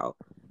child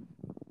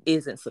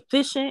isn't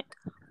sufficient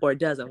or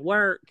doesn't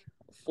work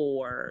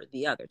for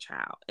the other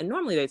child. And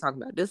normally they talk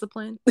about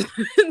discipline.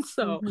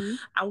 So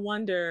I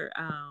wonder,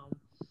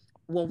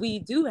 when we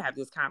do have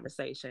this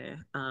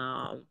conversation,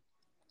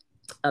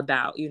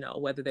 about,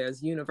 whether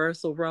there's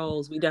universal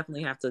roles, we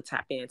definitely have to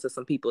tap into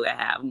some people that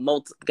have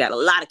got a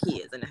lot of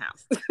kids in the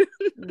house.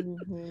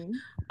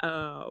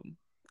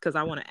 Because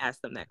I want to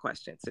ask them that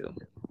question too.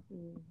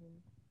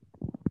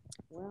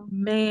 Well,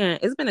 man,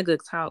 it's been a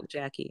good talk,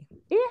 Jackie.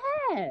 It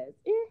has.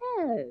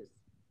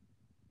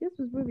 This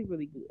was really,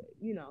 really good.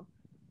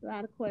 A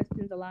lot of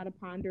questions, a lot of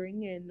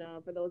pondering. And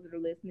for those that are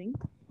listening,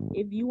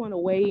 if you want to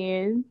weigh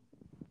in,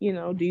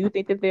 do you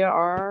think that there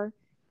are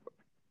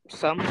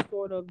some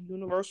sort of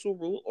universal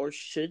rule, or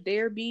should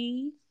there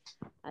be?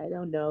 I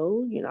don't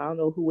know. I don't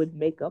know who would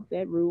make up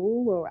that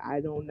rule, or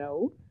I don't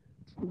know.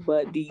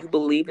 But do you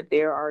believe that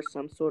there are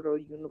some sort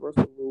of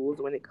universal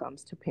rules when it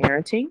comes to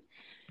parenting?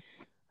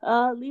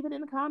 Leave it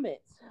in the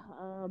comments.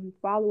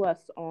 Follow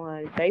us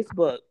on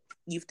Facebook,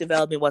 Youth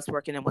Development, What's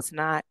Working and What's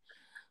Not.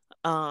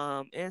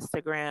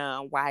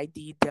 Instagram,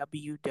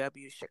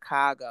 YDWW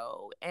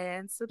Chicago,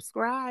 and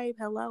subscribe.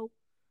 Hello,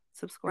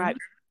 subscribe.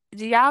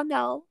 Do y'all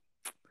know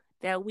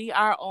that we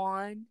are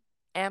on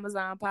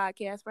Amazon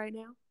Podcast right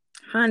now?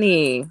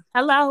 Honey,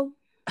 hello.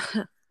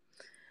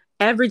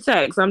 Every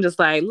text, I'm just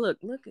like, look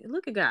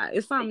at God.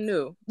 It's something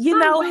new.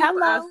 Hello.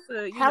 For us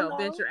to,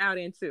 venture out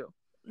into.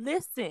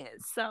 Listen,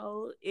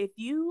 so if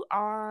you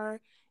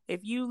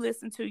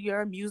listen to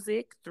your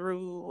music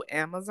through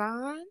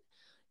Amazon,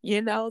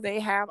 they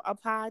have a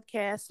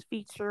podcast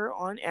feature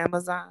on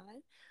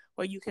Amazon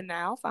where you can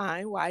now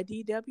find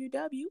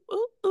YDWW.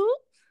 Ooh, ooh.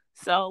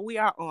 So we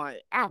are on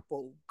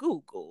Apple,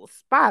 Google,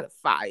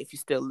 Spotify, if you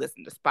still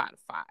listen to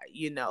Spotify,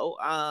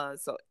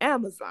 so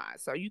Amazon.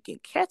 So you can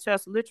catch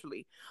us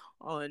literally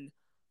on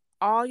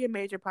all your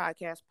major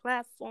podcast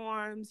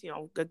platforms.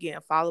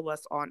 Again, follow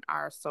us on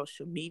our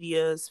social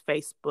medias,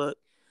 Facebook,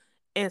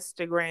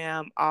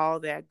 Instagram, all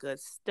that good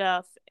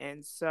stuff.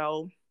 And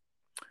so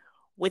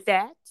with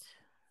that,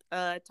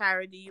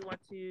 Tyra, do you want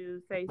to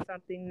say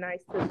something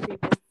nice to the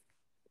people?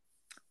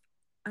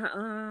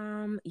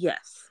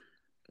 Yes.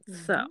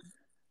 So,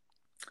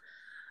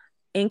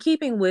 in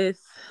keeping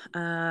with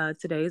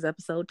today's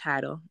episode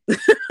title,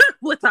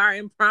 with our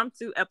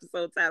impromptu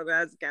episode title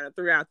that I just kind of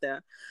threw out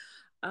there,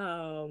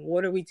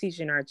 what are we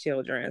teaching our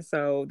children?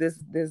 So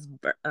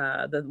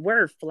the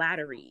word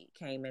flattery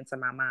came into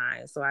my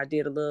mind. So I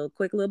did a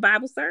quick little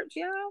Bible search,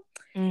 y'all.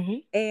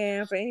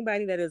 And for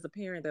anybody that is a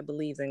parent that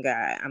believes in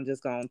God, I'm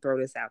just going to throw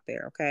this out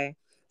there, okay?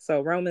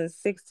 So Romans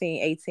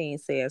 16:18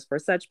 says, "For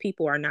such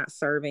people are not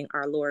serving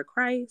our Lord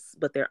Christ,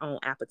 but their own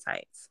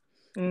appetites."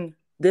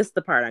 This is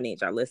the part I need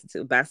y'all to listen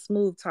to. "By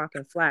smooth talk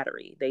and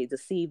flattery, they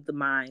deceive the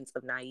minds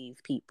of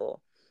naive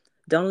people."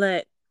 Don't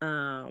let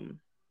the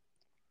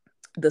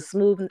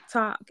smooth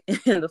talk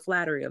and the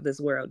flattery of this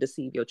world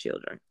deceive your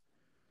children.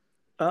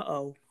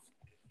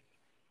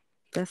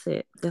 That's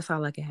it. That's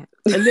all I can have.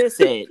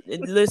 Listen,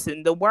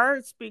 the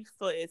word speaks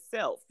for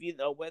itself,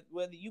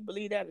 whether you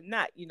believe that or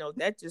not,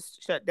 that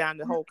just shut down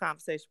the whole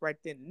conversation right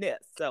then and there.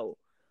 So,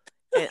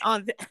 and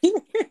on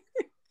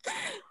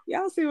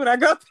y'all see what I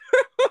go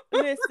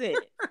through. Listen,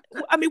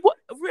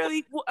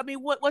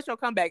 what's your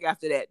comeback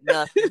after that?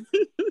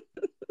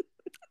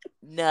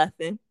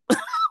 Nothing.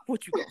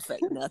 What you gonna say?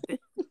 Nothing.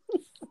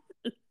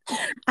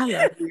 I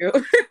love you.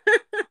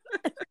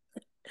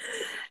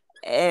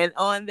 And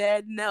on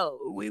that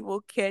note, we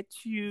will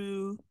catch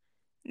you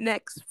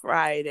next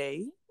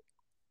Friday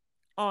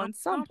on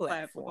some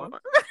platform.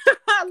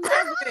 I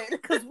love it,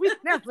 because we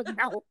never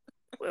know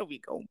where we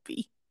gonna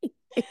be.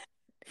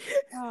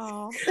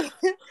 Oh,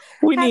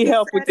 we need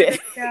help with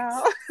that,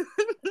 y'all.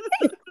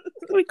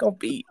 We gonna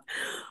be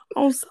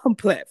on some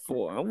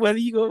platform. Whether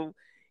you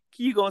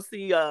gonna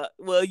see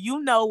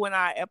when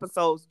our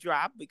episodes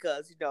drop,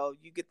 because you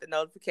get the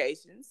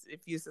notifications.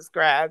 If you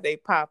subscribe, they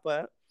pop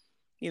up.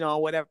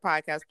 On whatever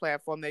podcast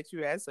platform that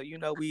you're at. So,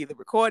 we either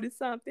recorded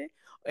something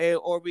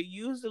or we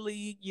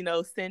usually,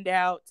 send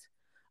out,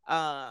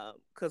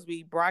 because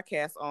we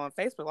broadcast on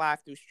Facebook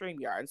Live through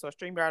StreamYard. And so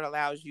StreamYard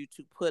allows you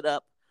to put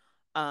up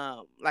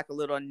like a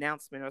little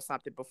announcement or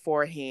something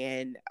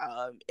beforehand.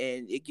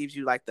 And it gives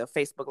you like the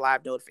Facebook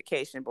Live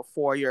notification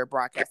before your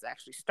broadcast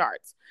actually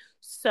starts.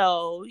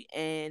 So,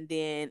 and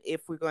then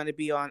if we're going to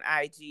be on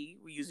IG,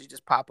 we usually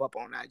just pop up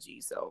on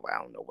IG. So I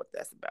don't know what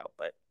that's about,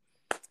 but.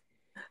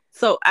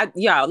 So,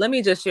 y'all, let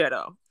me just share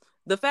though.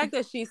 The fact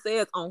that she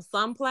says on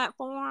some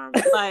platforms,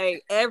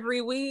 like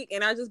every week,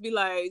 and I just be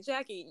like,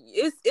 Jackie,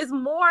 it's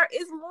more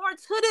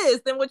to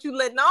this than what you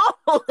let know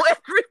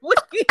every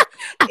week.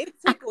 It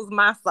tickles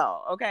my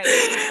soul. Okay,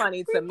 it's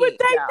funny to me. But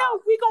they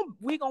know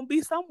we gonna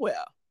be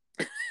somewhere.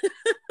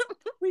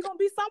 We gonna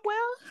be somewhere.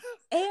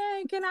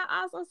 And can I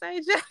also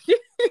say, Jackie,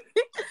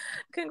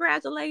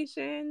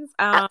 congratulations,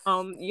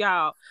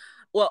 y'all.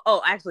 Well,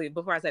 oh, actually,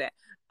 before I say that,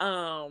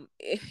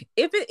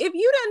 if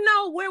you didn't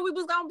know where we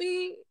was gonna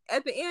be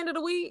at the end of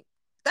the week,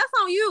 that's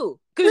on you.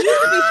 Because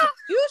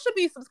you should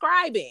be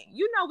subscribing.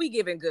 You know we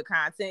giving good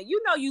content.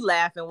 You know you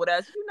laughing with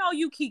us. You know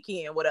you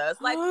kikiing with us.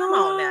 Like, come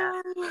on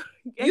now.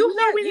 You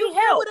know we need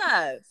help with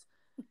us.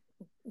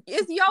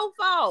 It's your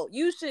fault.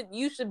 You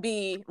should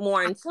be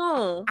more in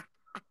tune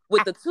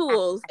with the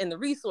tools and the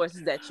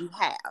resources that you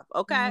have.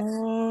 Okay.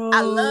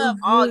 I love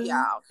all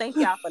y'all. Thank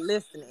y'all for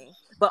listening.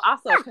 But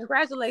also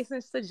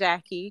congratulations to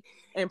Jackie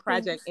and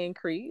Project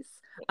Increase.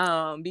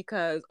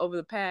 Because over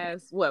the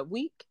past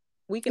week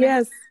and a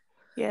half,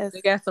 yes,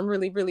 we got some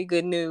really, really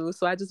good news.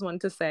 So I just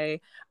wanted to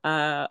say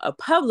a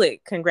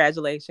public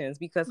congratulations,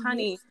 because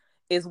honey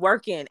is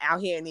working out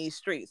here in these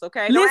streets.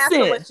 Okay. Don't ask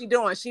her what she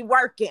doing. She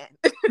working.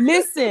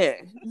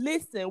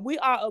 listen, we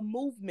are a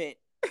movement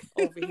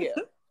over here.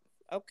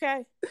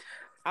 Okay.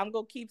 I'm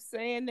gonna keep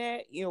saying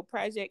that.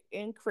 Project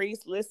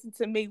Increase, listen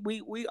to me.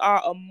 We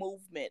are a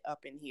movement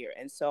up in here,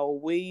 and so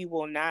we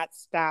will not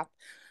stop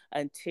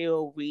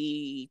until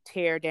we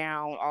tear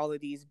down all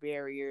of these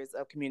barriers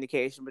of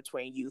communication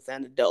between youth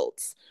and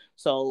adults.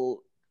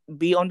 So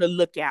be on the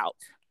lookout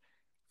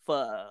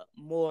for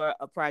more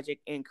of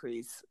Project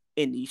Increase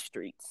in these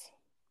streets.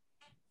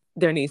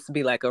 There needs to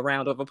be like a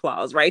round of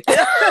applause right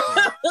there.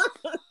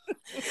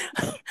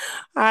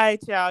 All right,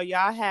 y'all.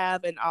 Y'all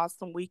have an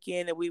awesome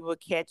weekend, and we will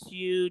catch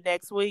you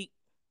next week.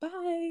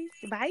 Bye.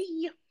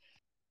 Bye.